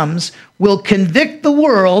he comes, will convict the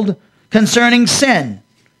world concerning sin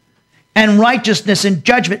and righteousness and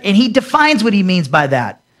judgment. And he defines what he means by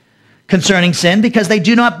that. Concerning sin, because they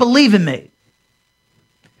do not believe in me.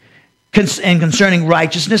 And concerning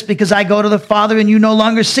righteousness, because I go to the Father and you no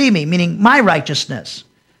longer see me, meaning my righteousness,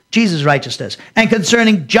 Jesus' righteousness. And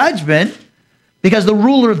concerning judgment, because the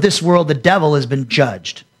ruler of this world, the devil, has been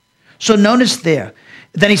judged. So notice there.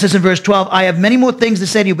 Then he says in verse 12, I have many more things to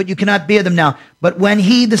say to you, but you cannot bear them now. But when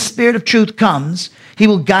he, the Spirit of truth, comes, he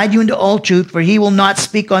will guide you into all truth, for he will not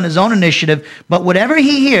speak on his own initiative, but whatever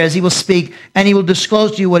he hears, he will speak, and he will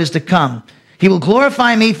disclose to you what is to come. He will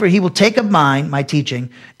glorify me, for he will take of mine, my teaching,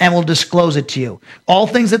 and will disclose it to you. All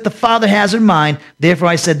things that the Father has in mind, therefore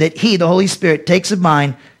I said that he, the Holy Spirit, takes of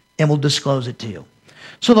mine and will disclose it to you.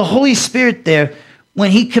 So the Holy Spirit there,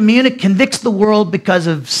 when he convicts the world because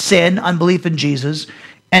of sin, unbelief in Jesus,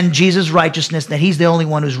 and Jesus' righteousness, that he's the only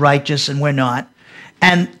one who's righteous and we're not,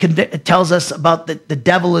 and tells us about the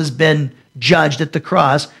devil has been judged at the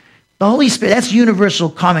cross, The Holy Spirit, that's universal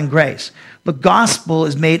common grace. The gospel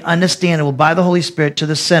is made understandable by the Holy Spirit to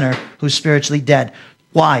the sinner who's spiritually dead.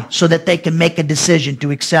 Why? So that they can make a decision to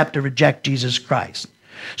accept or reject Jesus Christ.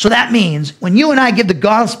 So that means when you and I give the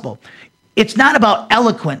gospel, it's not about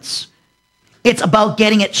eloquence. It's about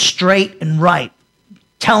getting it straight and right.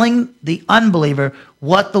 Telling the unbeliever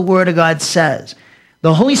what the Word of God says.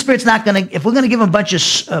 The Holy Spirit's not going to, if we're going to give him a bunch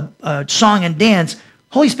of song and dance,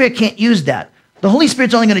 Holy Spirit can't use that. The Holy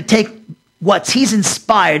Spirit's only going to take what he's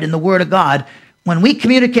inspired in the Word of God. When we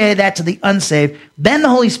communicate that to the unsaved, then the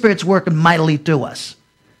Holy Spirit's working mightily through us.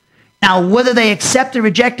 Now, whether they accept or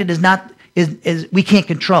reject it is we can't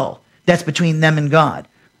control. That's between them and God.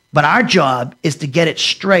 But our job is to get it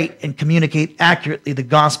straight and communicate accurately the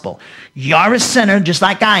gospel. You're a sinner just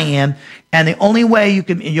like I am, and the only way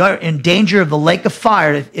you're in danger of the lake of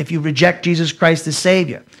fire if you reject Jesus Christ as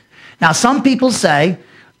Savior. Now, some people say,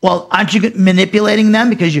 well, aren't you manipulating them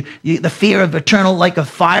because the fear of eternal lake of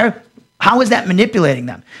fire? How is that manipulating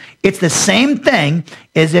them? It's the same thing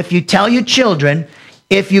as if you tell your children,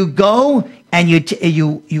 if you go and you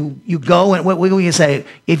go and what will you say?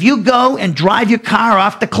 If you go and drive your car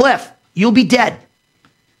off the cliff, you'll be dead.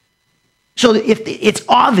 So if it's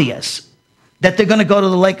obvious that they're going to go to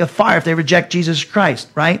the lake of fire if they reject Jesus Christ,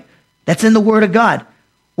 right? That's in the Word of God.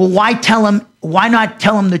 Well, why not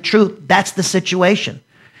tell them the truth? That's the situation.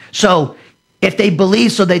 So if they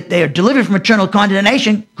believe so that they are delivered from eternal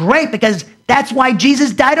condemnation, great, because that's why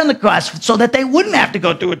Jesus died on the cross, so that they wouldn't have to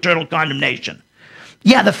go through eternal condemnation.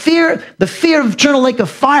 Yeah, the fear of eternal lake of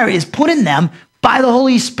fire is put in them by the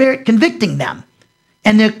Holy Spirit convicting them.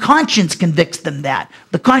 And their conscience convicts them that.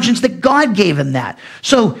 The conscience that God gave them that.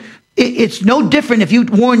 So it's no different if you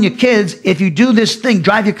warn your kids, if you do this thing,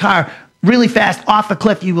 drive your car really fast off a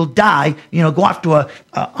cliff, you will die. Go off to a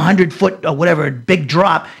 100-foot or whatever, big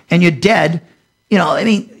drop, and you're dead. You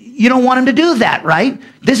don't want them to do that, right?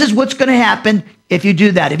 This is what's going to happen if you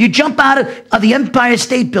do that. If you jump out of the Empire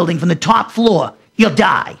State Building from the top floor, you'll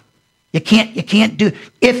die. You can't do.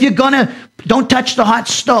 If you're gonna, don't touch the hot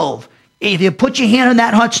stove. If you put your hand on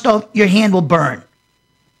that hot stove, your hand will burn.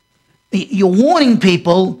 You're warning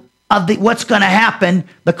people of what's going to happen,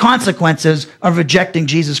 the consequences of rejecting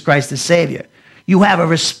Jesus Christ as Savior. You have a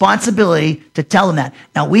responsibility to tell them that.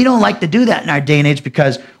 Now, we don't like to do that in our day and age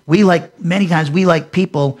because many times we like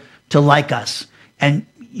people to like us. And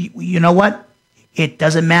you know what? It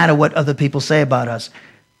doesn't matter what other people say about us.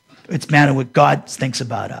 It's matter what God thinks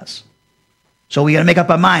about us. So we got to make up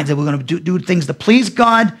our minds that we're going to do things to please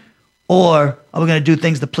God, or are we going to do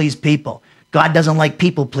things to please people? God doesn't like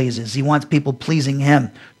people pleasers. He wants people pleasing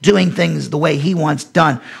him, doing things the way he wants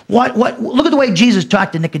done. Look at the way Jesus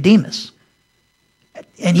talked to Nicodemus.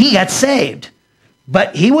 And he got saved.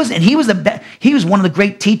 But he was one of the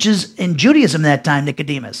great teachers in Judaism at that time,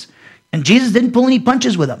 Nicodemus. And Jesus didn't pull any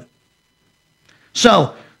punches with him.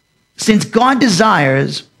 So, since God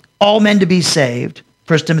desires all men to be saved,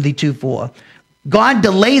 1 Timothy 2:4, God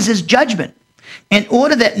delays his judgment in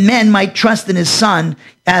order that men might trust in his Son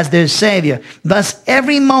as their Savior. Thus,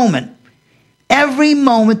 every moment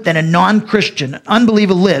that a non-Christian,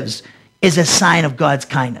 unbeliever lives is a sign of God's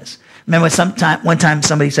kindness. Remember one time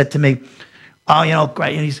somebody said to me,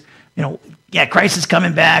 Christ is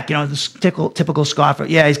coming back, this typical scoffer.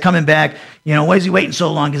 Yeah, he's coming back. Why is he waiting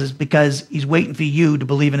so long? It's because he's waiting for you to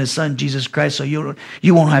believe in his Son, Jesus Christ, so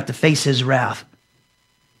you won't have to face his wrath.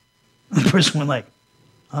 The person went like,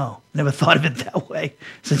 oh, never thought of it that way. I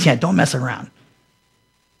said, yeah, don't mess around.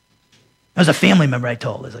 There was a family member I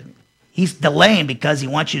told. Like, he's delaying because he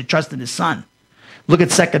wants you to trust in his Son. Look at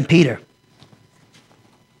 2 Peter.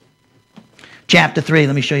 Chapter 3,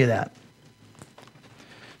 let me show you that.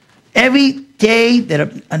 Every day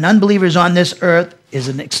that an unbeliever is on this earth is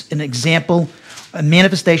an example, a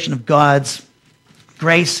manifestation of God's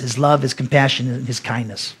grace, his love, his compassion, and his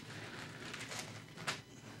kindness.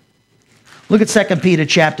 Look at 2 Peter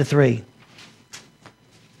chapter 3.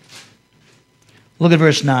 Look at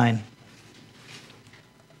verse 9.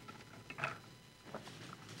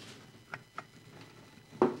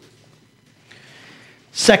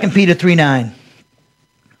 Second Peter 3:9.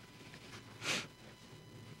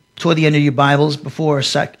 Toward the end of your Bibles, before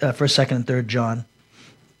 1st, 2nd, and 3rd John.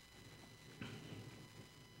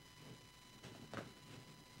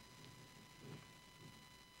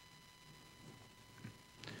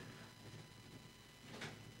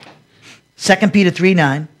 Second Peter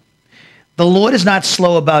 3:9. The Lord is not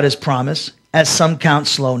slow about his promise, as some count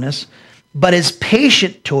slowness, but is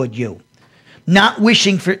patient toward you, not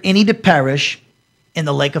wishing for any to perish in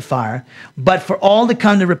the lake of fire, but for all to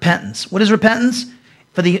come to repentance. What is repentance?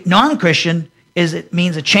 For the non-Christian, it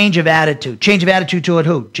means a change of attitude. Change of attitude toward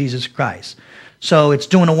who? Jesus Christ. So it's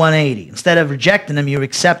doing a 180. Instead of rejecting him, you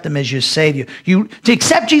accept him as your Savior. To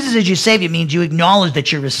accept Jesus as your Savior means you acknowledge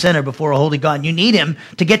that you're a sinner before a holy God, and you need him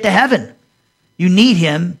to get to heaven. You need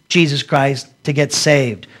him, Jesus Christ, to get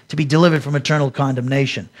saved, to be delivered from eternal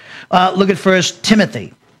condemnation. Look at 1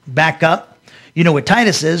 Timothy. Back up. You know what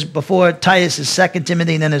Titus is. Before Titus is 2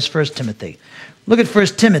 Timothy, and then there's 1 Timothy. Look at 1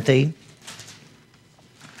 Timothy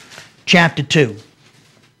chapter 2,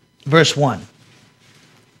 verse 1.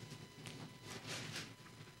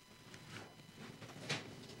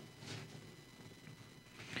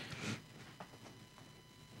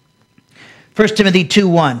 First Timothy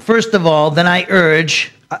 2:1. First of all, then I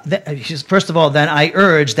urge that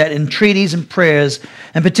entreaties and prayers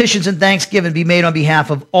and petitions and thanksgiving be made on behalf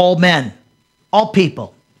of all men, all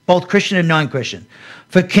people, both Christian and non-Christian,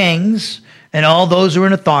 for kings and all those who are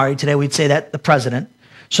in authority. Today we'd say that the president,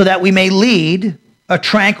 so that we may lead a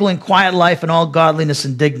tranquil and quiet life in all godliness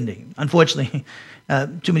and dignity. Unfortunately,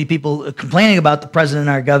 too many people are complaining about the president and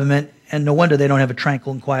our government, and no wonder they don't have a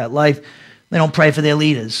tranquil and quiet life. They don't pray for their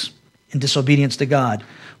leaders in disobedience to God.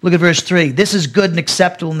 Look at verse 3. This is good and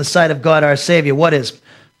acceptable in the sight of God our Savior. What is?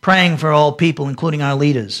 Praying for all people, including our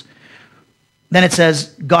leaders. Then it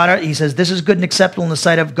says, he says, this is good and acceptable in the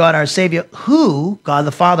sight of God our Savior, who, God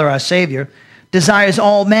the Father our Savior, desires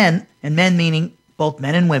all men, and men meaning both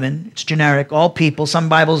men and women. It's generic, all people. Some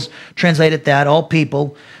Bibles translate it that, all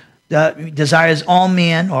people. Desires all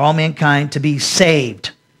men, or all mankind, to be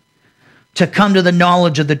saved, to come to the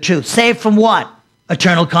knowledge of the truth. Saved from what?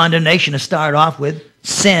 Eternal condemnation to start off with.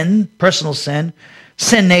 Sin, personal sin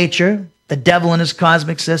nature, the devil and his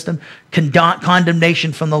cosmic system,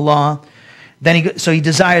 condemnation from the law. So he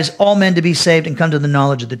desires all men to be saved and come to the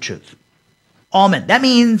knowledge of the truth. All men. That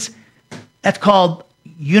means, that's called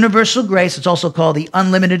universal grace. It's also called the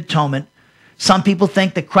unlimited atonement. Some people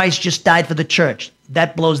think that Christ just died for the church.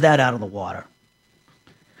 That blows that out of the water.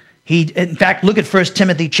 In fact, look at 1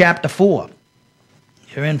 Timothy chapter 4.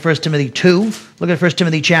 You're in 1 Timothy 2. Look at 1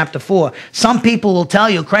 Timothy chapter 4. Some people will tell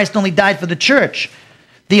you Christ only died for the church,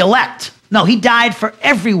 the elect. No, he died for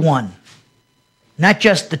everyone, not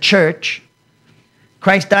just the church.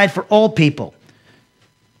 Christ died for all people.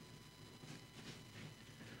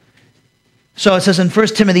 So it says in 1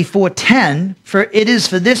 Timothy 4:10, for it is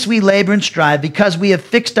for this we labor and strive, because we have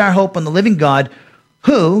fixed our hope on the living God,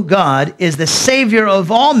 who, God, is the Savior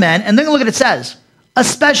of all men. And then look at it says,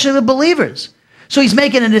 especially the believers. So he's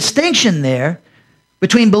making a distinction there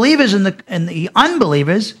between believers and the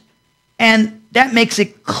unbelievers, and that makes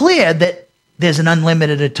it clear that there's an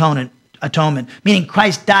unlimited atonement, meaning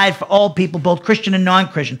Christ died for all people, both Christian and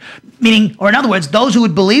non-Christian, meaning, or in other words, those who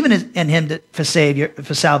would believe in him for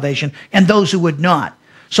salvation, and those who would not.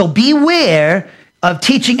 So beware of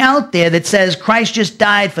teaching out there that says Christ just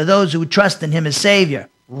died for those who would trust in him as Savior.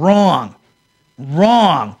 Wrong.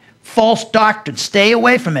 False doctrine. Stay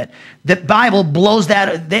away from it. The Bible blows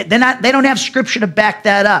that. They don't have scripture to back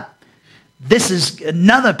that up. This is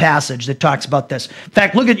another passage that talks about this. In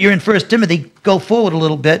fact, you're in 1 Timothy. Go forward a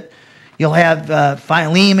little bit. You'll have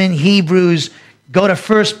Philemon, Hebrews. Go to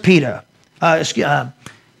 1 Peter. After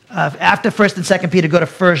 1 and 2 Peter, go to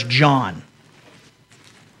 1 John.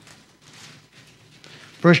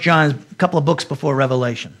 1 John is a couple of books before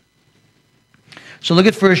Revelation. So look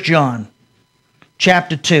at 1 John.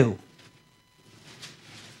 Chapter 2.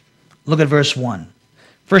 Look at verse 1.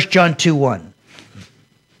 1 John 2:1.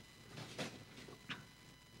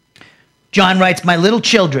 John writes, my little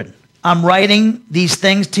children, I'm writing these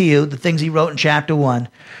things to you, the things he wrote in chapter 1,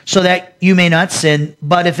 so that you may not sin.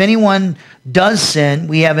 But if anyone does sin,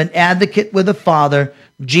 we have an advocate with the Father,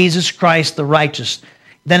 Jesus Christ the righteous.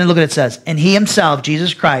 Then look at it says, and he himself,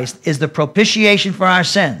 Jesus Christ, is the propitiation for our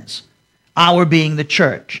sins, our being the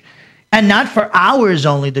church. And not for ours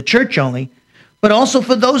only, the church only, but also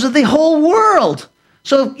for those of the whole world.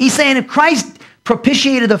 So he's saying if Christ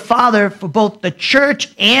propitiated the Father for both the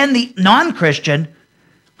church and the non-Christian,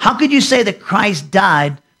 how could you say that Christ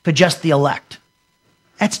died for just the elect?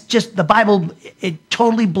 That's just, the Bible, it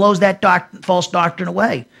totally blows that false doctrine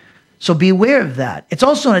away. So beware of that. It's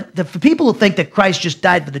also, for people who think that Christ just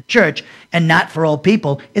died for the church and not for all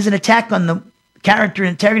people, is an attack on the character and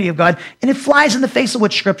integrity of God, and it flies in the face of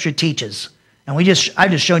what Scripture teaches. And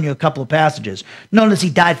I've just shown you a couple of passages. Notice he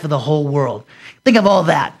died for the whole world. Think of all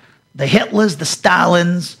that. The Hitlers, the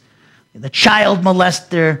Stalins, the child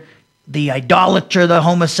molester, the idolater, the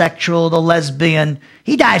homosexual, the lesbian.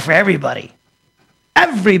 He died for everybody.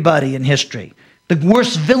 Everybody in history. The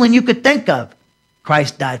worst villain you could think of.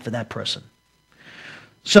 Christ died for that person.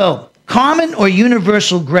 So, Common or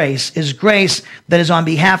universal grace is grace that is on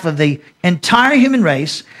behalf of the entire human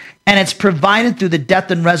race, and it's provided through the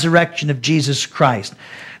death and resurrection of Jesus Christ.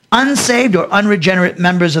 Unsaved or unregenerate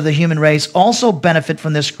members of the human race also benefit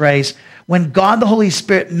from this grace when God the Holy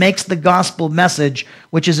Spirit makes the gospel message,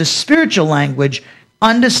 which is a spiritual language,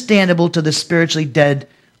 understandable to the spiritually dead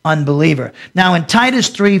unbeliever. Now in Titus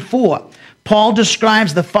 3:4, Paul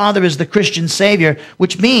describes the Father as the Christian Savior,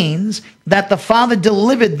 which means that the Father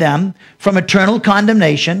delivered them from eternal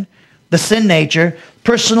condemnation, the sin nature,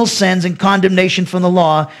 personal sins, and condemnation from the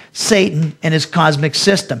law, Satan, and his cosmic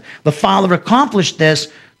system. The Father accomplished this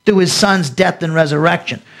through his Son's death and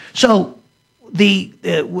resurrection. So the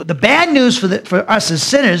bad news for us as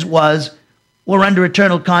sinners was we're under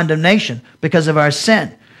eternal condemnation because of our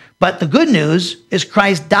sin. But the good news is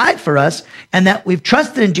Christ died for us, and that we've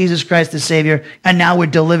trusted in Jesus Christ as Savior, and now we're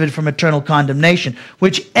delivered from eternal condemnation,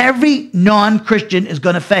 which every non-Christian is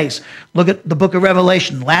going to face. Look at the book of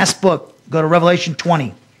Revelation, last book. Go to Revelation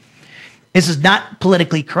 20. This is not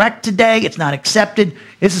politically correct today. It's not accepted.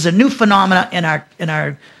 This is a new phenomena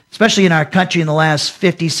especially in our country in the last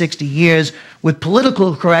 50, 60 years, with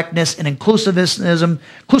political correctness and inclusivist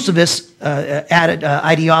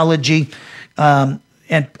ideology,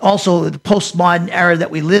 and also the postmodern era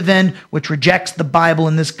that we live in, which rejects the Bible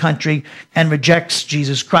in this country and rejects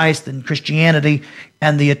Jesus Christ and Christianity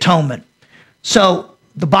and the atonement. So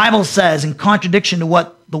the Bible says, in contradiction to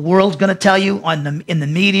what the world's going to tell you in the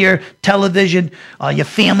media, television, your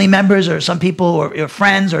family members or some people or your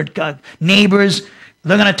friends or neighbors,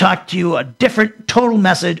 they're going to talk to you a different total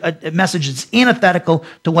message, a message that's antithetical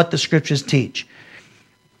to what the scriptures teach.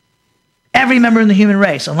 Every member in the human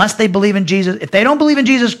race, unless they believe in Jesus, if they don't believe in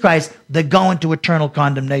Jesus Christ, they're going to eternal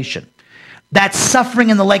condemnation. That's suffering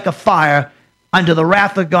in the lake of fire under the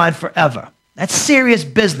wrath of God forever. That's serious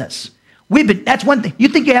business. That's one thing. You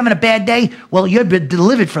think you're having a bad day? Well, you've been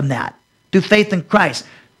delivered from that through faith in Christ.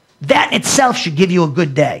 That itself should give you a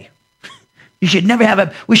good day. We should never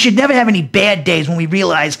have any bad days when we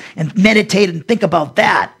realize and meditate and think about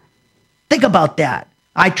that. Think about that.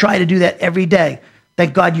 I try to do that every day.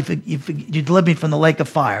 Thank God you delivered me from the lake of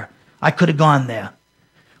fire. I could have gone there.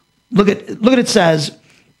 Look at it says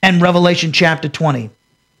in Revelation chapter 20,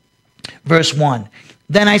 verse 1.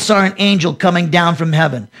 Then I saw an angel coming down from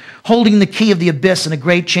heaven, holding the key of the abyss and a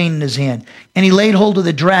great chain in his hand. And he laid hold of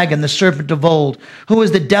the dragon, the serpent of old, who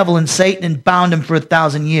is the devil and Satan, and bound him for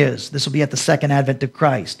 1,000 years. This will be at the second advent of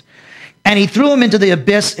Christ. And he threw him into the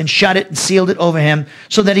abyss and shut it and sealed it over him,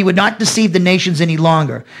 so that he would not deceive the nations any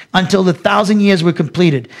longer, until the 1,000 years were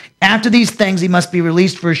completed. After these things he must be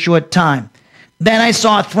released for a short time. Then I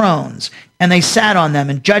saw thrones, and they sat on them,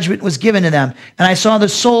 and judgment was given to them. And I saw the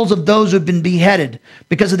souls of those who had been beheaded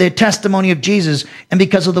because of their testimony of Jesus and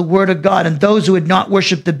because of the word of God, and those who had not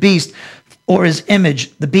worshipped the beast or his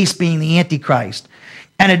image, the beast being the Antichrist,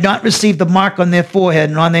 and had not received the mark on their forehead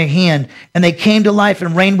and on their hand. And they came to life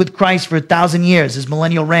and reigned with Christ for 1,000 years, his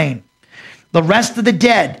millennial reign. The rest of the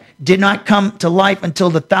dead did not come to life until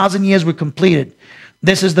the 1,000 years were completed.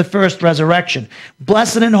 This is the first resurrection.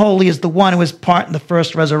 Blessed and holy is the one who has part in the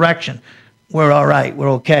first resurrection. We're all right.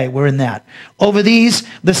 We're okay. We're in that. Over these,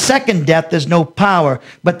 the second death, there's no power,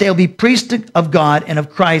 but they'll be priests of God and of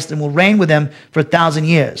Christ and will reign with him for 1,000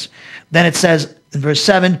 years. Then it says in verse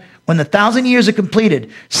 7, when the 1,000 years are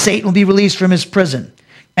completed, Satan will be released from his prison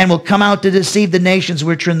and will come out to deceive the nations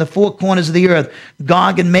which are in the four corners of the earth,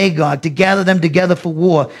 Gog and Magog, to gather them together for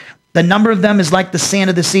war. The number of them is like the sand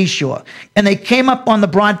of the seashore. And they came up on the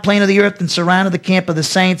broad plain of the earth and surrounded the camp of the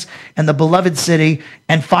saints and the beloved city,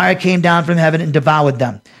 and fire came down from heaven and devoured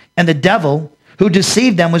them. And the devil who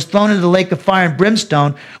deceived them was thrown into the lake of fire and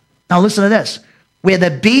brimstone. Now listen to this, where the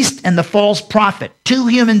beast and the false prophet, two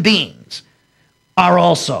human beings, are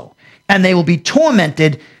also. And they will be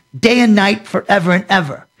tormented day and night forever and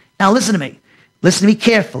ever. Now listen to me. Listen to me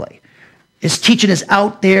carefully. His teaching is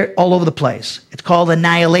out there all over the place. It's called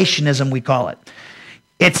annihilationism, we call it.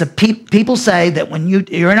 It's people say that when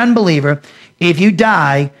you're an unbeliever, if you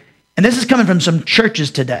die, and this is coming from some churches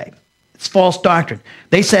today, it's false doctrine.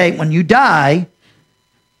 They say when you die,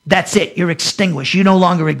 that's it, you're extinguished, you no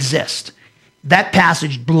longer exist. That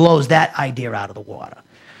passage blows that idea out of the water.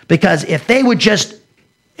 Because if they were just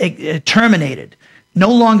terminated, no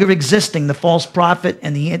longer existing, the false prophet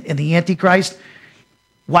and the Antichrist,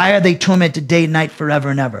 why are they tormented day and night forever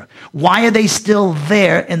and ever? Why are they still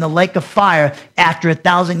there in the lake of fire after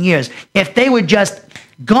 1,000 years? If they were just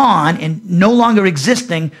gone and no longer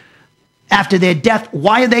existing after their death,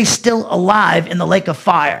 why are they still alive in the lake of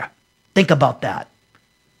fire? Think about that.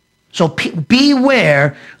 So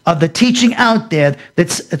beware of the teaching out there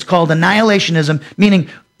it's called annihilationism, meaning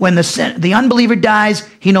when the unbeliever dies,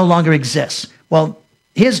 he no longer exists. Well,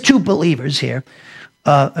 here's two believers here,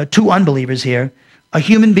 two unbelievers here,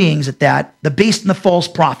 human beings at that, the beast and the false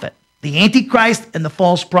prophet, the Antichrist and the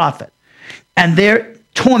false prophet. And they're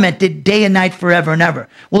tormented day and night forever and ever.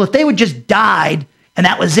 Well, if they would just died and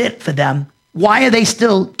that was it for them, why are they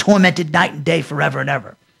still tormented night and day forever and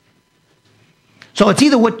ever? So it's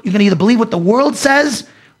either what you can either believe what the world says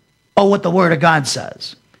or what the Word of God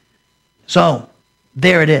says. So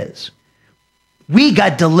there it is. We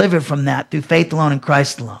got delivered from that through faith alone in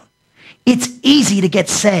Christ alone. It's easy to get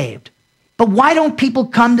saved. But why don't people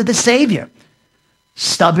come to the Savior?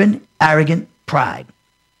 Stubborn, arrogant pride.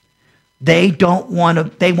 They want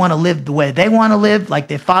to live the way they want to live, like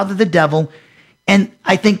their father, the devil. And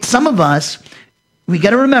I think some of us, we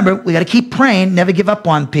got to remember, we got to keep praying, never give up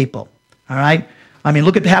on people. All right? I mean,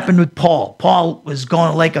 look at what happened with Paul. Paul was going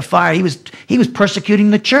to the lake of fire. He was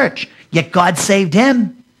persecuting the church, yet God saved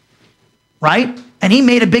him. Right? And he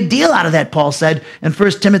made a big deal out of that, Paul said in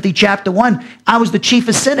 1 Timothy chapter 1. I was the chief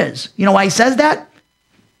of sinners. You know why he says that?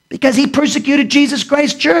 Because he persecuted Jesus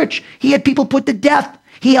Christ's church. He had people put to death.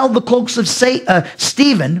 He held the cloaks of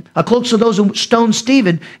Stephen, cloaks of those who stoned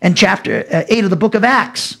Stephen in chapter 8 of the book of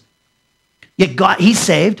Acts. Yet God, he's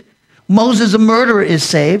saved. Moses, a murderer, is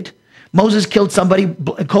saved. Moses killed somebody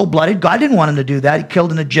cold-blooded. God didn't want him to do that. He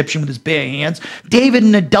killed an Egyptian with his bare hands. David,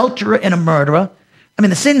 an adulterer and a murderer. I mean,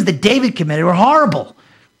 the sins that David committed were horrible.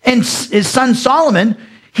 And his son Solomon,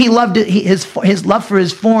 his love for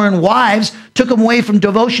his foreign wives took him away from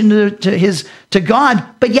devotion to God,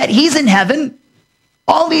 but yet he's in heaven.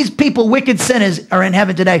 All these people, wicked sinners, are in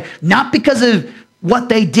heaven today, not because of what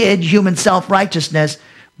they did, human self-righteousness,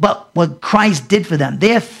 but what Christ did for them.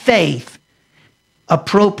 Their faith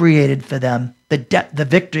appropriated for them the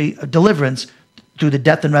victory of deliverance through the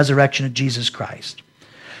death and resurrection of Jesus Christ.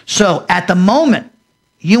 So at the moment,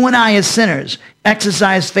 you and I as sinners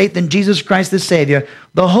exercise faith in Jesus Christ the Savior,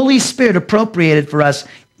 the Holy Spirit appropriated for us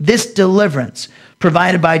this deliverance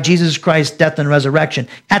provided by Jesus Christ's death and resurrection.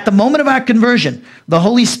 At the moment of our conversion, the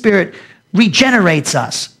Holy Spirit regenerates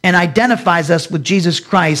us and identifies us with Jesus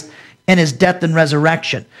Christ and his death and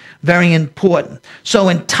resurrection. Very important. So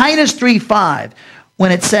in Titus 3:5,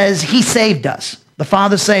 when it says he saved us, the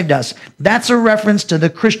Father saved us, that's a reference to the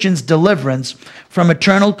Christian's deliverance from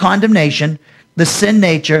eternal condemnation, the sin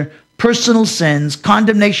nature, personal sins,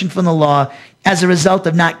 condemnation from the law as a result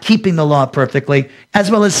of not keeping the law perfectly, as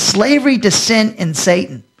well as slavery to sin and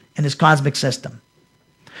Satan and his cosmic system.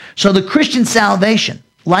 So the Christian salvation,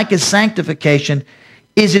 like his sanctification,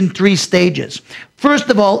 is in 3 stages. First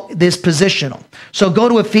of all, there's positional. So go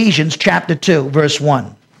to Ephesians chapter 2, verse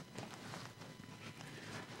 1.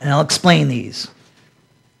 And I'll explain these.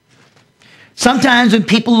 Sometimes when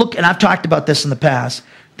people look, and I've talked about this in the past,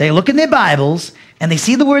 they look in their Bibles and they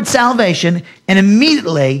see the word salvation and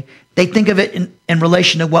immediately they think of it in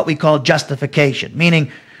relation to what we call justification, meaning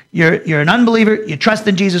you're an unbeliever, you trust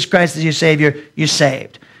in Jesus Christ as your Savior, you're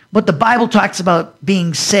saved. But the Bible talks about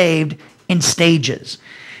being saved in stages,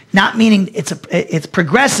 not meaning it's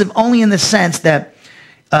progressive only in the sense that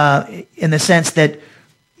there's a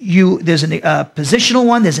positional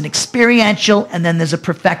one, there's an experiential, and then there's a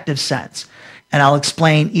perfective sense. And I'll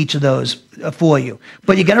explain each of those for you.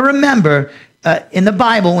 But you got to remember, in the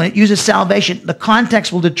Bible, when it uses salvation, the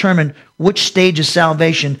context will determine which stage of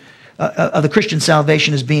salvation, of the Christian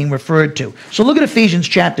salvation, is being referred to. So look at Ephesians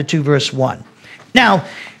chapter 2, verse 1. Now,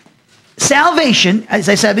 salvation, as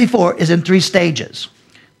I said before, is in 3 stages.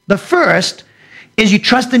 The first is you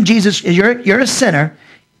trust in Jesus. You're a sinner.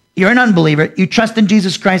 You're an unbeliever. You trust in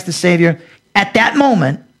Jesus Christ the Savior. At that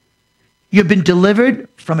moment, you've been delivered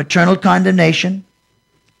from eternal condemnation,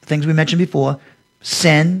 the things we mentioned before,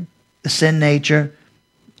 sin, the sin nature,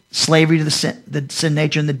 slavery to the sin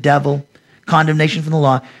nature and the devil, condemnation from the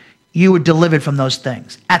law. You were delivered from those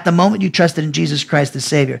things at the moment you trusted in Jesus Christ the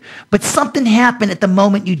Savior. But something happened at the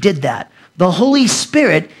moment you did that. The Holy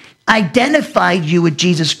Spirit identified you with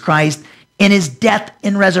Jesus Christ in his death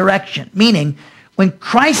and resurrection, meaning when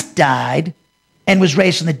Christ died and was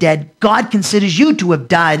raised from the dead, God considers you to have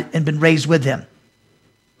died and been raised with him.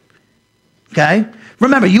 Okay?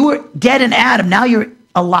 Remember, you were dead in Adam. Now you're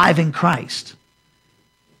alive in Christ.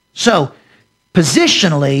 So,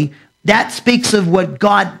 positionally, that speaks of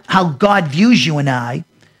how God views you and I.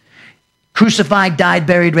 Crucified, died,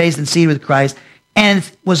 buried, raised, and seated with Christ. And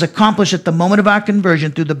it was accomplished at the moment of our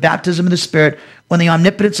conversion through the baptism of the Spirit, when the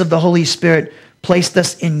omnipotence of the Holy Spirit placed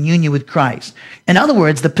us in union with Christ. In other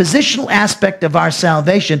words, the positional aspect of our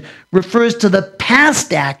salvation refers to the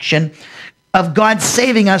past action of God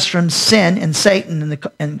saving us from sin and Satan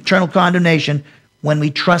and eternal condemnation when we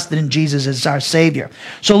trusted in Jesus as our Savior.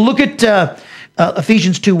 So look at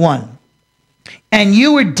Ephesians 2:1. And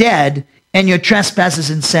you were dead in your trespasses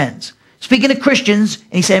and sins. Speaking of Christians,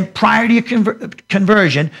 and he said prior to your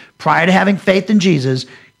conversion, prior to having faith in Jesus,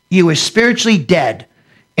 you were spiritually dead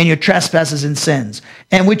in your trespasses and sins,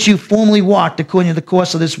 in which you formerly walked according to the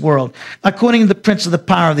course of this world, according to the prince of the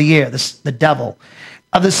power of the air, the devil,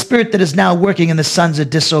 of the spirit that is now working in the sons of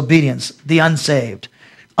disobedience, the unsaved.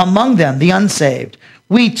 Among them, the unsaved,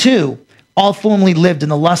 we too all formerly lived in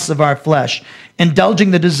the lusts of our flesh,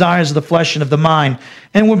 indulging the desires of the flesh and of the mind,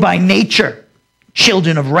 and were by nature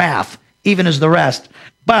children of wrath, even as the rest.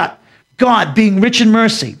 But God, being rich in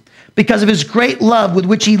mercy, because of his great love with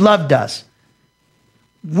which he loved us,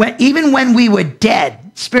 even when we were dead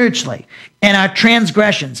spiritually in our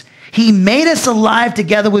transgressions, he made us alive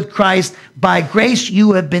together with Christ. By grace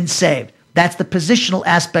you have been saved. That's the positional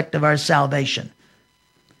aspect of our salvation.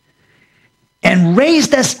 And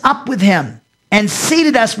raised us up with him and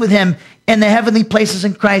seated us with him in the heavenly places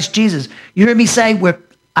in Christ Jesus. You heard me say we're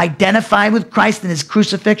identified with Christ in his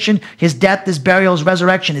crucifixion, his death, his burial, his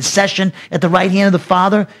resurrection, his session at the right hand of the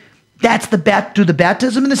Father. That's through the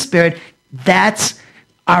baptism in the Spirit. That's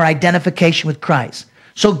our identification with Christ.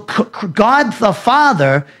 So God the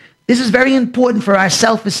Father, this is very important for our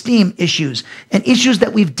self-esteem issues and issues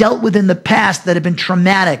that we've dealt with in the past that have been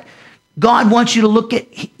traumatic. God wants you to look at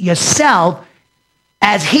yourself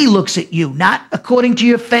as he looks at you, not according to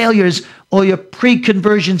your failures or your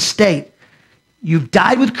pre-conversion state. You've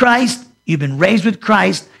died with Christ, you've been raised with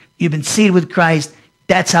Christ, you've been seated with Christ.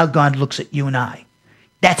 That's how God looks at you and I.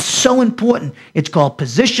 That's so important. It's called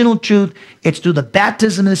positional truth. It's through the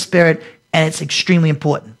baptism of the Spirit, and it's extremely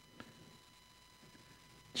important.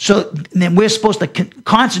 So then we're supposed to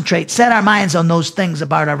concentrate, set our minds on those things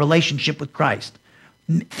about our relationship with Christ.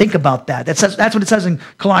 Think about that. That's what it says in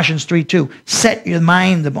Colossians 3:2. Set your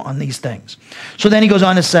mind on these things. So then he goes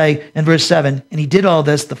on to say in verse 7, and he did all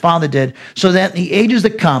this, the Father did, so that in the ages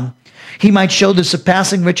that come, he might show the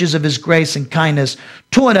surpassing riches of his grace and kindness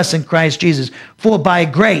toward us in Christ Jesus. For by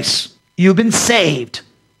grace you've been saved.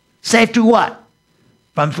 Saved through what?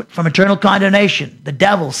 From eternal condemnation. The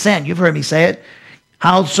devil, sin. You've heard me say it.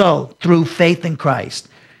 How so? Through faith in Christ.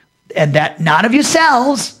 And that not of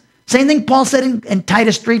yourselves. Same thing Paul said in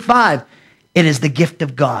Titus 3:5. It is the gift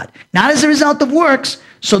of God. Not as a result of works,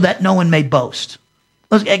 so that no one may boast.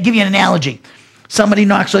 I'll give you an analogy. Somebody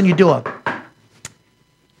knocks on your door.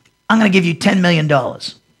 I'm going to give you $10 million.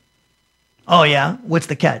 Oh, yeah? What's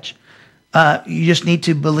the catch? You just need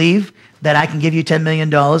to believe that I can give you $10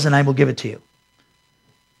 million and I will give it to you.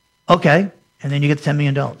 Okay. And then you get the $10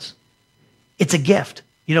 million. It's a gift.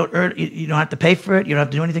 You don't have to pay for it. You don't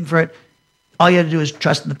have to do anything for it. All you have to do is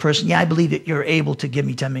trust in the person. Yeah, I believe that you're able to give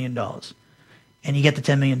me $10 million. And you get the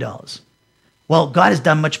 $10 million. Well, God has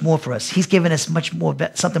done much more for us. He's given us much more,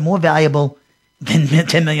 something more valuable than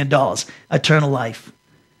 $10 million, eternal life.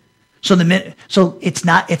 So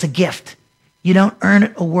it's a gift. You don't earn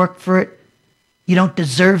it or work for it. You don't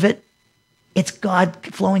deserve it. It's God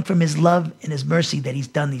flowing from his love and his mercy that he's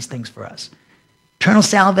done these things for us. Eternal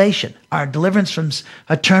salvation, our deliverance from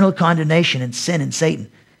eternal condemnation and sin and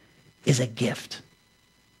Satan, is a gift.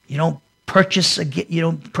 You don't purchase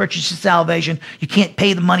your salvation. You can't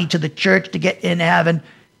pay the money to the church to get in heaven.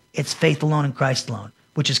 It's faith alone in Christ alone,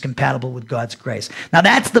 which is compatible with God's grace. Now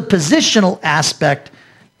that's the positional aspect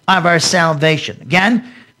of our salvation.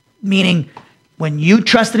 Again, meaning when you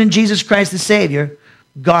trusted in Jesus Christ as Savior,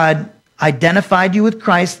 God identified you with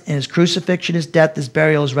Christ in his crucifixion, his death, his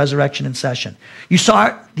burial, his resurrection and session. You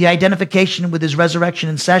saw the identification with his resurrection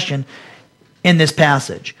and session in this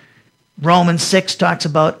passage. Romans 6 talks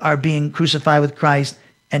about our being crucified with Christ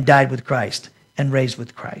and died with Christ and raised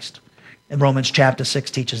with Christ. And Romans chapter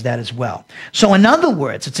 6 teaches that as well. So in other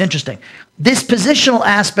words, it's interesting. This positional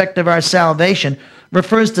aspect of our salvation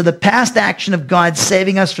refers to the past action of God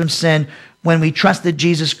saving us from sin when we trusted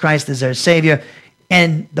Jesus Christ as our Savior.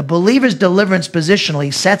 And the believer's deliverance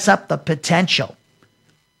positionally sets up the potential.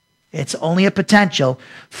 It's only a potential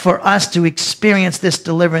for us to experience this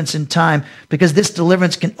deliverance in time, because this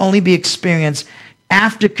deliverance can only be experienced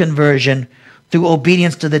after conversion through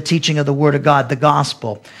obedience to the teaching of the Word of God, the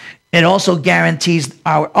gospel. It also guarantees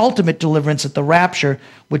our ultimate deliverance at the rapture,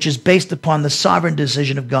 which is based upon the sovereign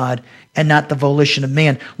decision of God and not the volition of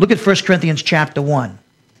man. Look at 1 Corinthians chapter 1.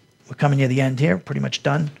 We're coming near the end here, pretty much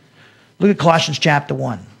done. Look at Colossians chapter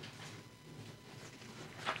 1.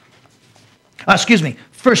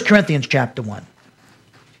 1 Corinthians chapter 1.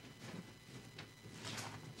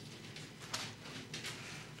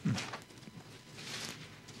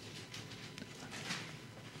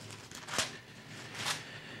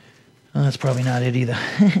 probably not it either.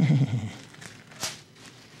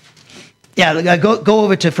 Yeah, go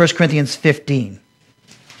over to 1 Corinthians 15.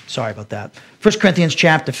 Sorry about that. 1 Corinthians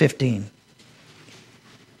chapter 15.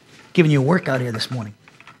 Giving you a workout here this morning.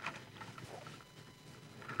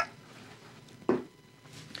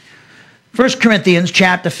 1 Corinthians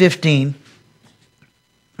chapter 15.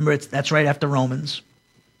 Remember, that's right after Romans.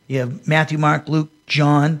 You have Matthew, Mark, Luke,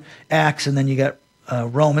 John, Acts, and then you got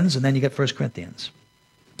Romans, and then you got 1 Corinthians.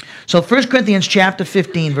 So 1 Corinthians chapter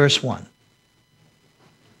 15, verse 1.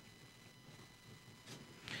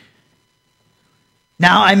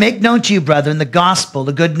 Now I make known to you, brethren, the gospel,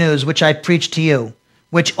 the good news, which I preached to you,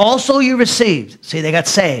 which also you received. See, they got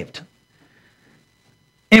saved.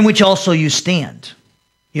 In which also you stand.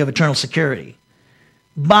 You have eternal security.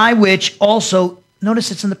 By which also, notice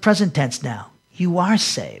it's in the present tense now, you are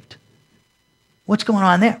saved. What's going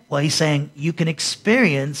on there? Well, he's saying you can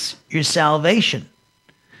experience your salvation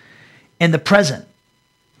in the present.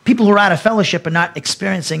 People who are out of fellowship are not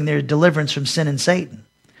experiencing their deliverance from sin and Satan.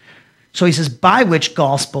 So he says, by which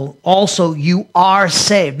gospel also you are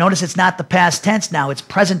saved. Notice it's not the past tense now, it's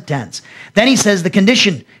present tense. Then he says the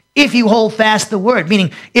condition, if you hold fast the word,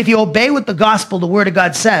 meaning if you obey what the gospel, the word of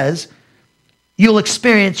God says, you'll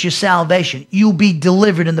experience your salvation. You'll be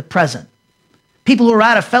delivered in the present. People who are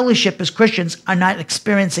out of fellowship as Christians are not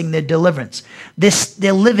experiencing their deliverance.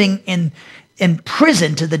 They're living in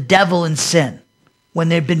prison to the devil and sin when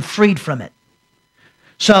they've been freed from it.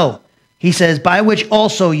 So, he says, by which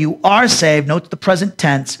also you are saved, note the present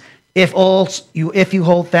tense, if you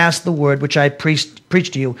hold fast the word which I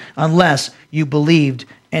preached to you, unless you believed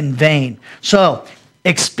in vain. So,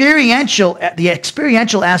 the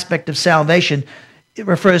experiential aspect of salvation, it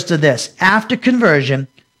refers to this. After conversion,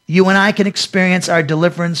 you and I can experience our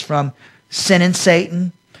deliverance from sin and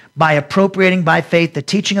Satan by appropriating by faith the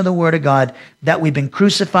teaching of the Word of God, that we've been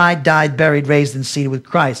crucified, died, buried, raised, and seated with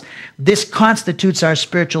Christ. This constitutes our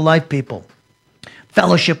spiritual life, people.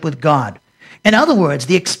 Fellowship with God. In other words,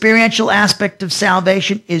 the experiential aspect of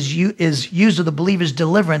salvation is used of the believer's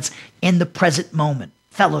deliverance in the present moment.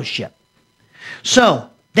 Fellowship. So,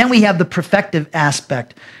 then we have the perfective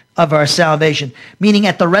aspect of our salvation, meaning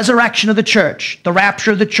at the resurrection of the church, the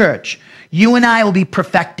rapture of the church, you and I will be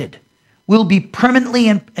perfected. We'll be permanently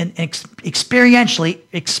and experientially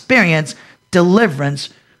experience deliverance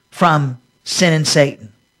from sin and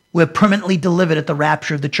Satan. We're permanently delivered at the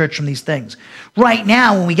rapture of the church from these things. Right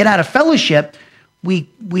now, when we get out of fellowship, we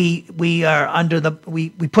are we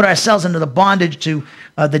put ourselves under the bondage to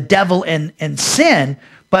the devil and sin.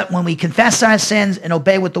 But when we confess our sins and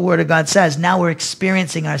obey what the Word of God says, now we're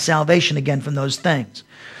experiencing our salvation again from those things.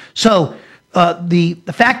 So, the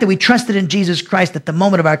fact that we trusted in Jesus Christ at the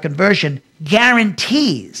moment of our conversion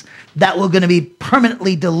guarantees that we're going to be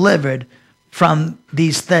permanently delivered from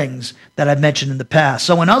these things that I've mentioned in the past.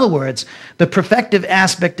 So in other words, the perfective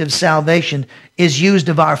aspect of salvation is used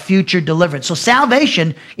of our future deliverance. So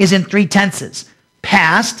salvation is in three tenses.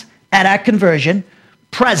 Past, at our conversion.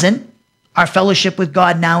 Present, our fellowship with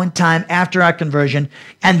God now in time after our conversion.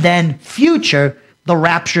 And then future, the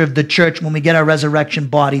rapture of the church when we get our resurrection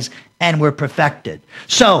bodies and we're perfected.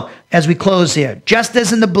 So, as we close here, just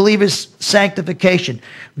as in the believer's sanctification,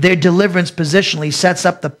 their deliverance positionally sets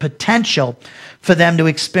up the potential for them to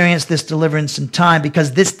experience this deliverance in time,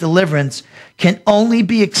 because this deliverance can only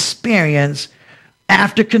be experienced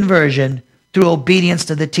after conversion through obedience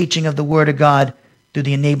to the teaching of the Word of God through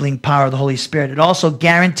the enabling power of the Holy Spirit. It also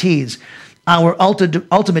guarantees our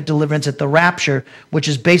ultimate deliverance at the rapture, which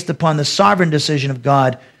is based upon the sovereign decision of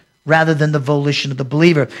God rather than the volition of the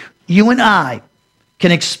believer. You and I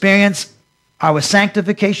can experience our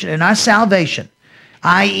sanctification and our salvation,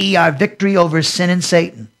 i.e. our victory over sin and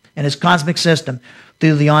Satan and his cosmic system,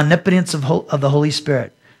 through the omnipotence of the Holy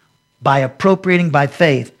Spirit, by appropriating by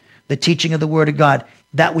faith the teaching of the Word of God,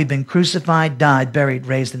 that we've been crucified, died, buried,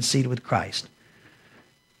 raised, and seated with Christ.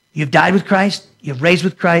 You've died with Christ, you've raised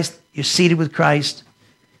with Christ, you're seated with Christ.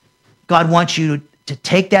 God wants you to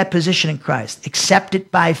take that position in Christ, accept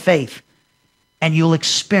it by faith, and you'll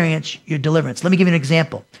experience your deliverance. Let me give you an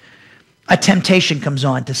example. A temptation comes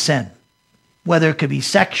on to sin, whether it could be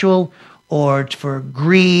sexual or for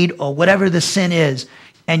greed or whatever the sin is,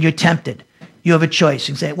 and you're tempted. You have a choice.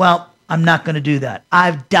 You can say, well, I'm not going to do that.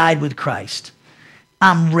 I've died with Christ.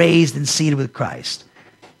 I'm raised and seated with Christ.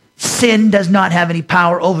 Sin does not have any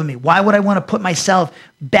power over me. Why would I want to put myself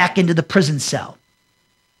back into the prison cell?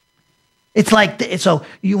 It's like,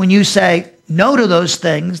 when you say no to those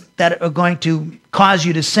things that are going to cause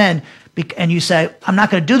you to sin, and you say, I'm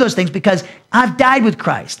not going to do those things because I've died with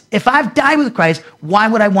Christ. If I've died with Christ, why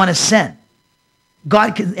would I want to sin?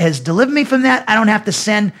 God has delivered me from that. I don't have to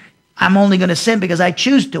sin. I'm only going to sin because I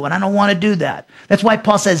choose to, and I don't want to do that. That's why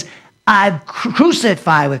Paul says, I've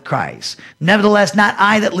crucified with Christ. Nevertheless, not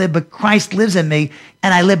I that live, but Christ lives in me,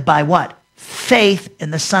 and I live by what? Faith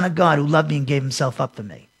in the Son of God who loved me and gave himself up for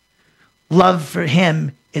me. Love for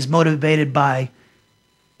him is motivated by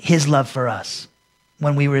his love for us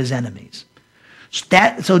when we were his enemies.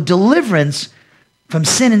 So deliverance from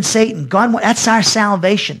sin and Satan, that's our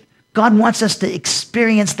salvation. God wants us to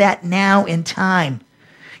experience that now in time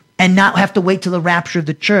and not have to wait till the rapture of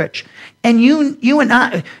the church. And you and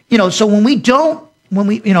I,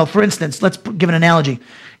 so for instance, let's give an analogy.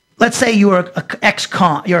 Let's say you're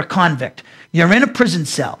you're a convict. You're in a prison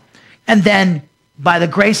cell. And then by the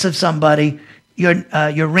grace of somebody,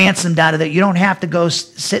 you're ransomed out of there. You don't have to go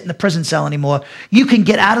sit in the prison cell anymore. You can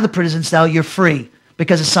get out of the prison cell. You're free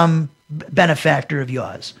because of some benefactor of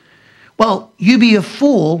yours. Well, you be a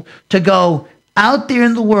fool to go out there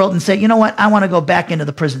in the world and say, you know what, I want to go back into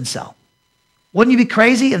the prison cell. Wouldn't you be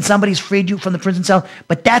crazy? And somebody's freed you from the prison cell?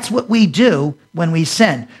 But that's what we do when we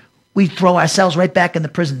sin. We throw ourselves right back in the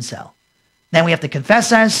prison cell. Then we have to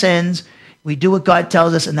confess our sins. We do what God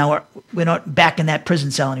tells us, and now we're not back in that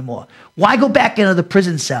prison cell anymore. Why go back into the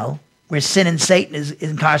prison cell where sin and Satan is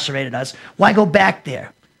incarcerated us? Why go back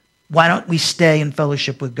there? Why don't we stay in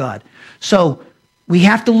fellowship with God? So we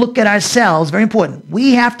have to look at ourselves, very important.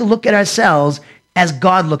 We have to look at ourselves as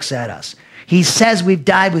God looks at us. He says we've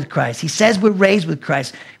died with Christ. He says we're raised with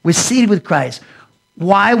Christ. We're seated with Christ.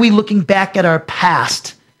 Why are we looking back at our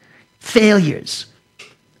past failures?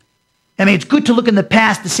 I mean, it's good to look in the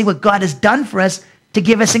past to see what God has done for us to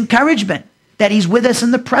give us encouragement, that he's with us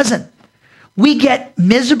in the present. We get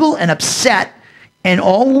miserable and upset and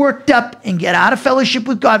all worked up and get out of fellowship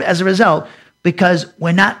with God as a result because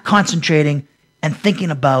we're not concentrating and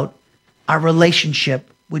thinking about our relationship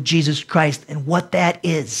with Jesus Christ and what that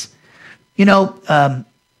is. I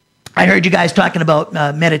heard you guys talking about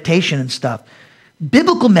meditation and stuff.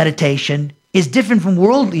 Biblical meditation is different from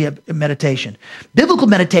worldly meditation. Biblical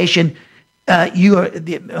meditation,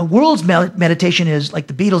 the world's meditation is like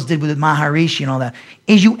the Beatles did with Maharishi and all that,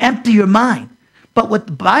 is you empty your mind. But what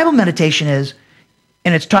the Bible meditation is,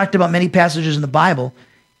 and it's talked about many passages in the Bible,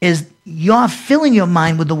 is you're filling your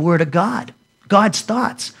mind with the Word of God, God's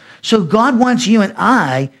thoughts. So God wants you and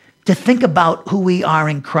I to think about who we are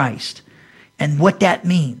in Christ and what that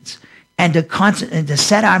means, and to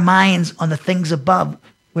set our minds on the things above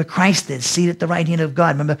where Christ is, seated at the right hand of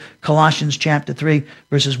God. Remember Colossians chapter 3,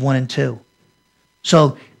 verses 1 and 2.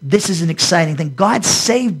 So this is an exciting thing. God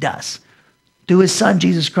saved us through his son,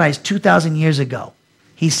 Jesus Christ, 2,000 years ago.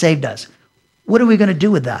 He saved us. What are we going to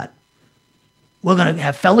do with that? We're going to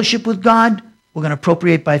have fellowship with God. We're going to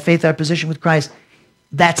appropriate by faith our position with Christ.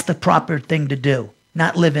 That's the proper thing to do,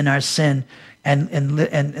 not live in our sin and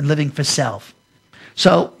living for self.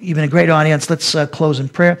 So you've been a great audience. Let's close in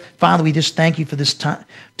prayer. Father, we just thank you for this time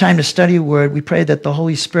to study your word. We pray that the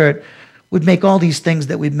Holy Spirit would make all these things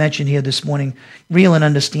that we've mentioned here this morning real and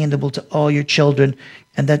understandable to all your children,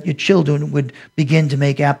 and that your children would begin to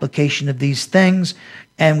make application of these things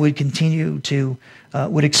and would continue to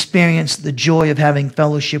would experience the joy of having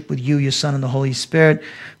fellowship with you, your Son, and the Holy Spirit,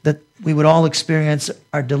 that we would all experience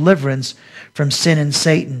our deliverance from sin and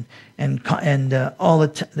Satan and all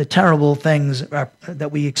the terrible things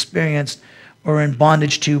that we experienced or in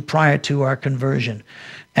bondage to prior to our conversion.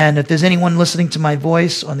 And if there's anyone listening to my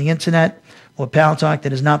voice on the internet or Pal Talk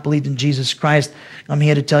that has not believed in Jesus Christ, I'm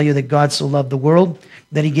here to tell you that God so loved the world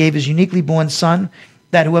that he gave his uniquely born Son,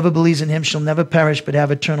 that whoever believes in him shall never perish but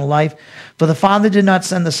have eternal life. For the Father did not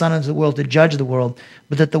send the Son into the world to judge the world,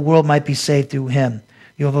 but that the world might be saved through him.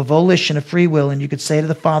 You have a volition, a free will, and you could say to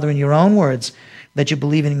the Father in your own words that you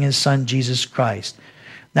believe in his Son, Jesus Christ.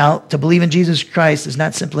 Now, to believe in Jesus Christ is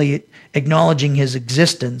not simply acknowledging his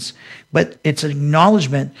existence, but it's an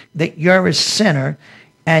acknowledgement that you're a sinner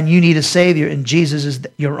and you need a Savior, and Jesus is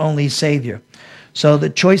your only Savior. So the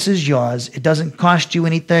choice is yours. It doesn't cost you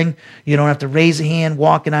anything. You don't have to raise a hand,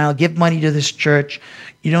 walk an aisle, give money to this church.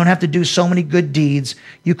 You don't have to do so many good deeds.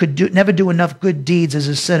 You could never do enough good deeds as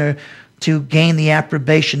a sinner to gain the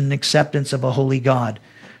approbation and acceptance of a holy God.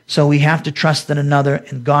 So we have to trust in another,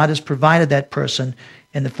 and God has provided that person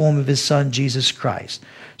in the form of his Son, Jesus Christ.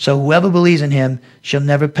 So whoever believes in him shall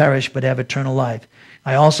never perish but have eternal life.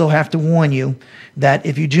 I also have to warn you that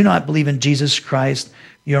if you do not believe in Jesus Christ,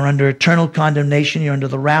 you're under eternal condemnation. You're under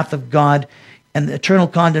the wrath of God, and the eternal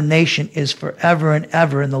condemnation is forever and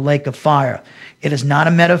ever in the lake of fire. It is not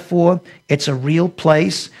a metaphor. It's a real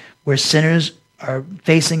place where sinners are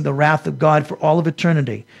facing the wrath of God for all of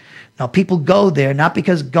eternity. Now, people go there not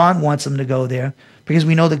because God wants them to go there. because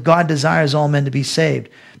we know that God desires all men to be saved.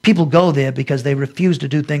 People go there because they refuse to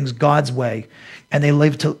do things God's way, and they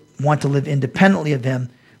want to live independently of him,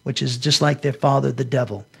 which is just like their father, the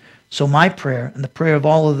devil. So my prayer, and the prayer of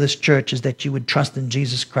all of this church, is that you would trust in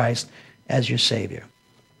Jesus Christ as your Savior.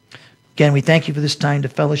 Again, we thank you for this time to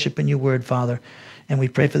fellowship in your word, Father, and we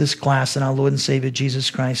pray for this class in our Lord and Savior, Jesus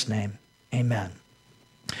Christ's name. Amen.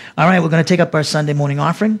 All right, we're going to take up our Sunday morning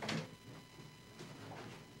offering.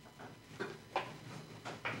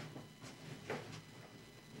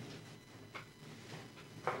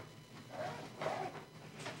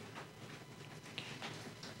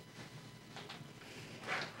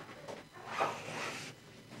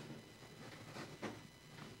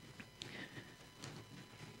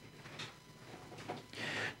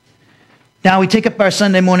 Now we take up our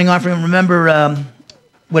Sunday morning offering. Remember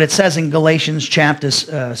what it says in Galatians chapter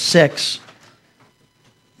 6. It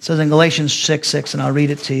says in Galatians 6:6, and I'll read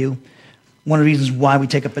it to you. One of the reasons why we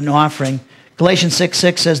take up an offering. Galatians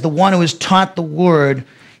 6:6 says, "The one who is taught the word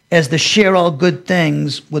is to share all good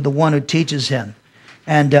things with the one who teaches him."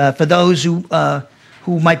 And for those who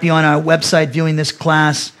might be on our website viewing this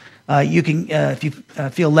class, you can, if you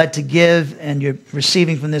feel led to give and you're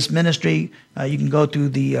receiving from this ministry, you can go through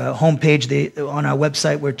the homepage on our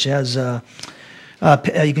website, which has,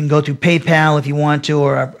 you can go through PayPal if you want to,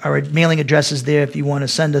 or our mailing address is there if you want to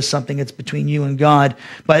send us something that's between you and God.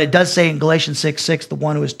 But it does say in Galatians 6:6, the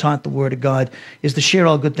one who is taught the word of God is to share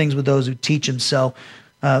all good things with those who teach him. So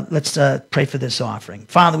let's pray for this offering.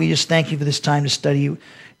 Father, we just thank you for this time to study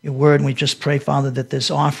your word, and we just pray, Father, that this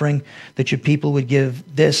offering, that your people would give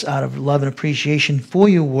this out of love and appreciation for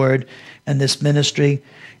your word and this ministry,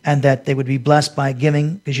 and that they would be blessed by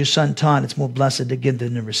giving, because your son taught it's more blessed to give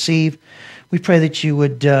than to receive. We pray that you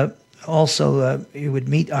would also you would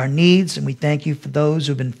meet our needs, and we thank you for those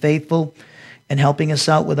who've been faithful in helping us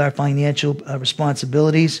out with our financial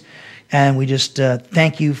responsibilities, and we just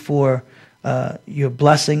thank you for your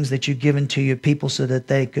blessings that you've given to your people so that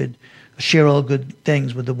they could share all good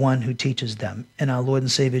things with the one who teaches them. In our Lord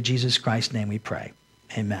and Savior Jesus Christ's name we pray.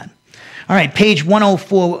 Amen. All right, page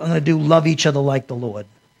 104, I'm going to do Love Each Other Like the Lord.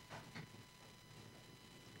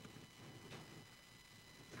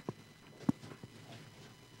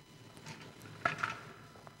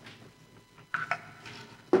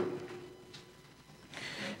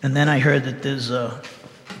 And then I heard that there's a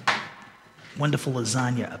wonderful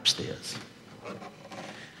lasagna upstairs.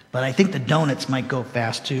 But I think the donuts might go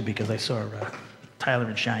fast, too, because I saw Tyler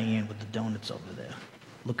and Cheyenne with the donuts over there.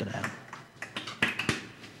 Looking at them.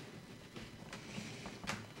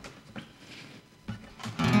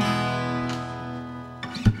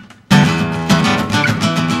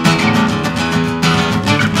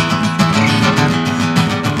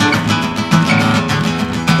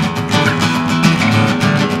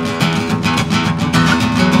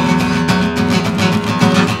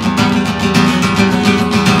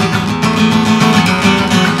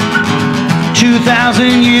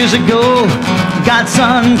 Years ago, God's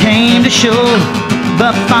Son came to show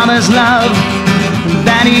the Father's love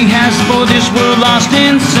that he has for this world lost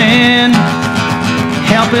in sin,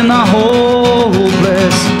 helping the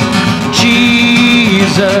hopeless.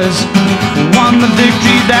 Jesus won the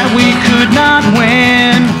victory that we could not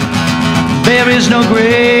win. There is no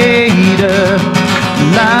greater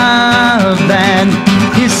love than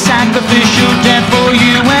his sacrificial death for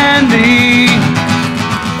you and me.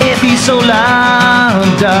 If he so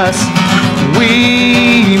loved us,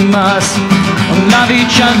 we must love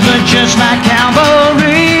each other just like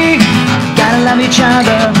Calvary. Gotta love each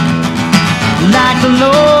other like the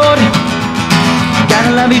Lord.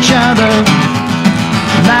 Gotta love each other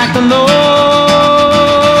like the Lord.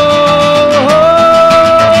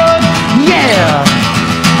 Yeah!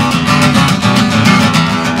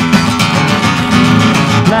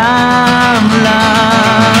 Love,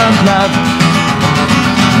 love, love.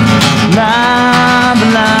 Love,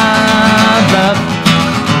 love, love.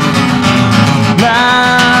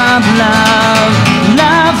 Love, love,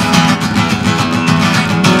 love.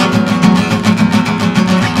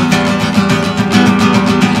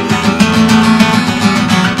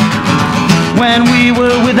 When we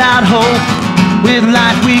were without hope, with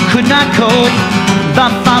life we could not cope, the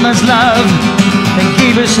Father's love that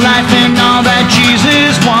gave us life and all that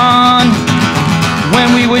Jesus won.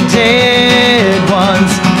 When we were dead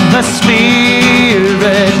ones, the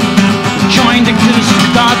Spirit joined to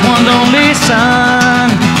God, one only Son,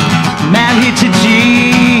 married to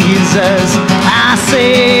Jesus, our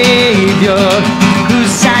Savior, whose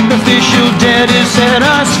sacrificial death has set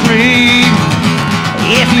us free.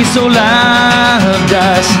 If he so loved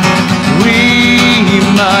us, we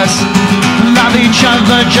must love each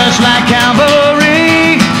other just like Calvary.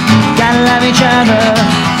 love each other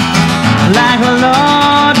like the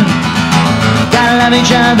Lord. Gotta love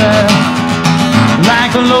each other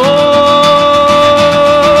like the Lord.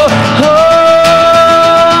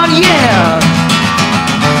 Oh, yeah.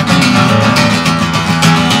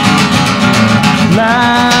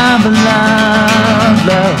 Love, love,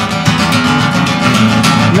 love.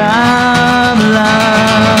 Love,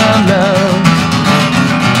 love, love.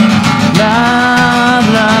 Love,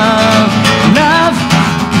 love, love.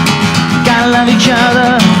 Gotta love each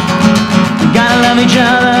other. Gotta love each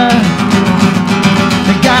other.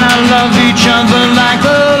 Gotta love each other like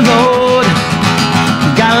the Lord.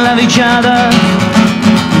 Gotta love each other.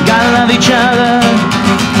 Gotta love each other.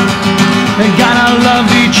 Gotta love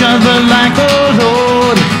each other like the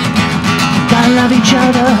Lord. Gotta love each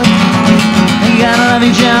other. Gotta love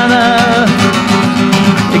each other.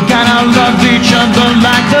 Gotta love each other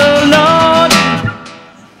like the Lord.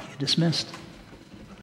 You're dismissed.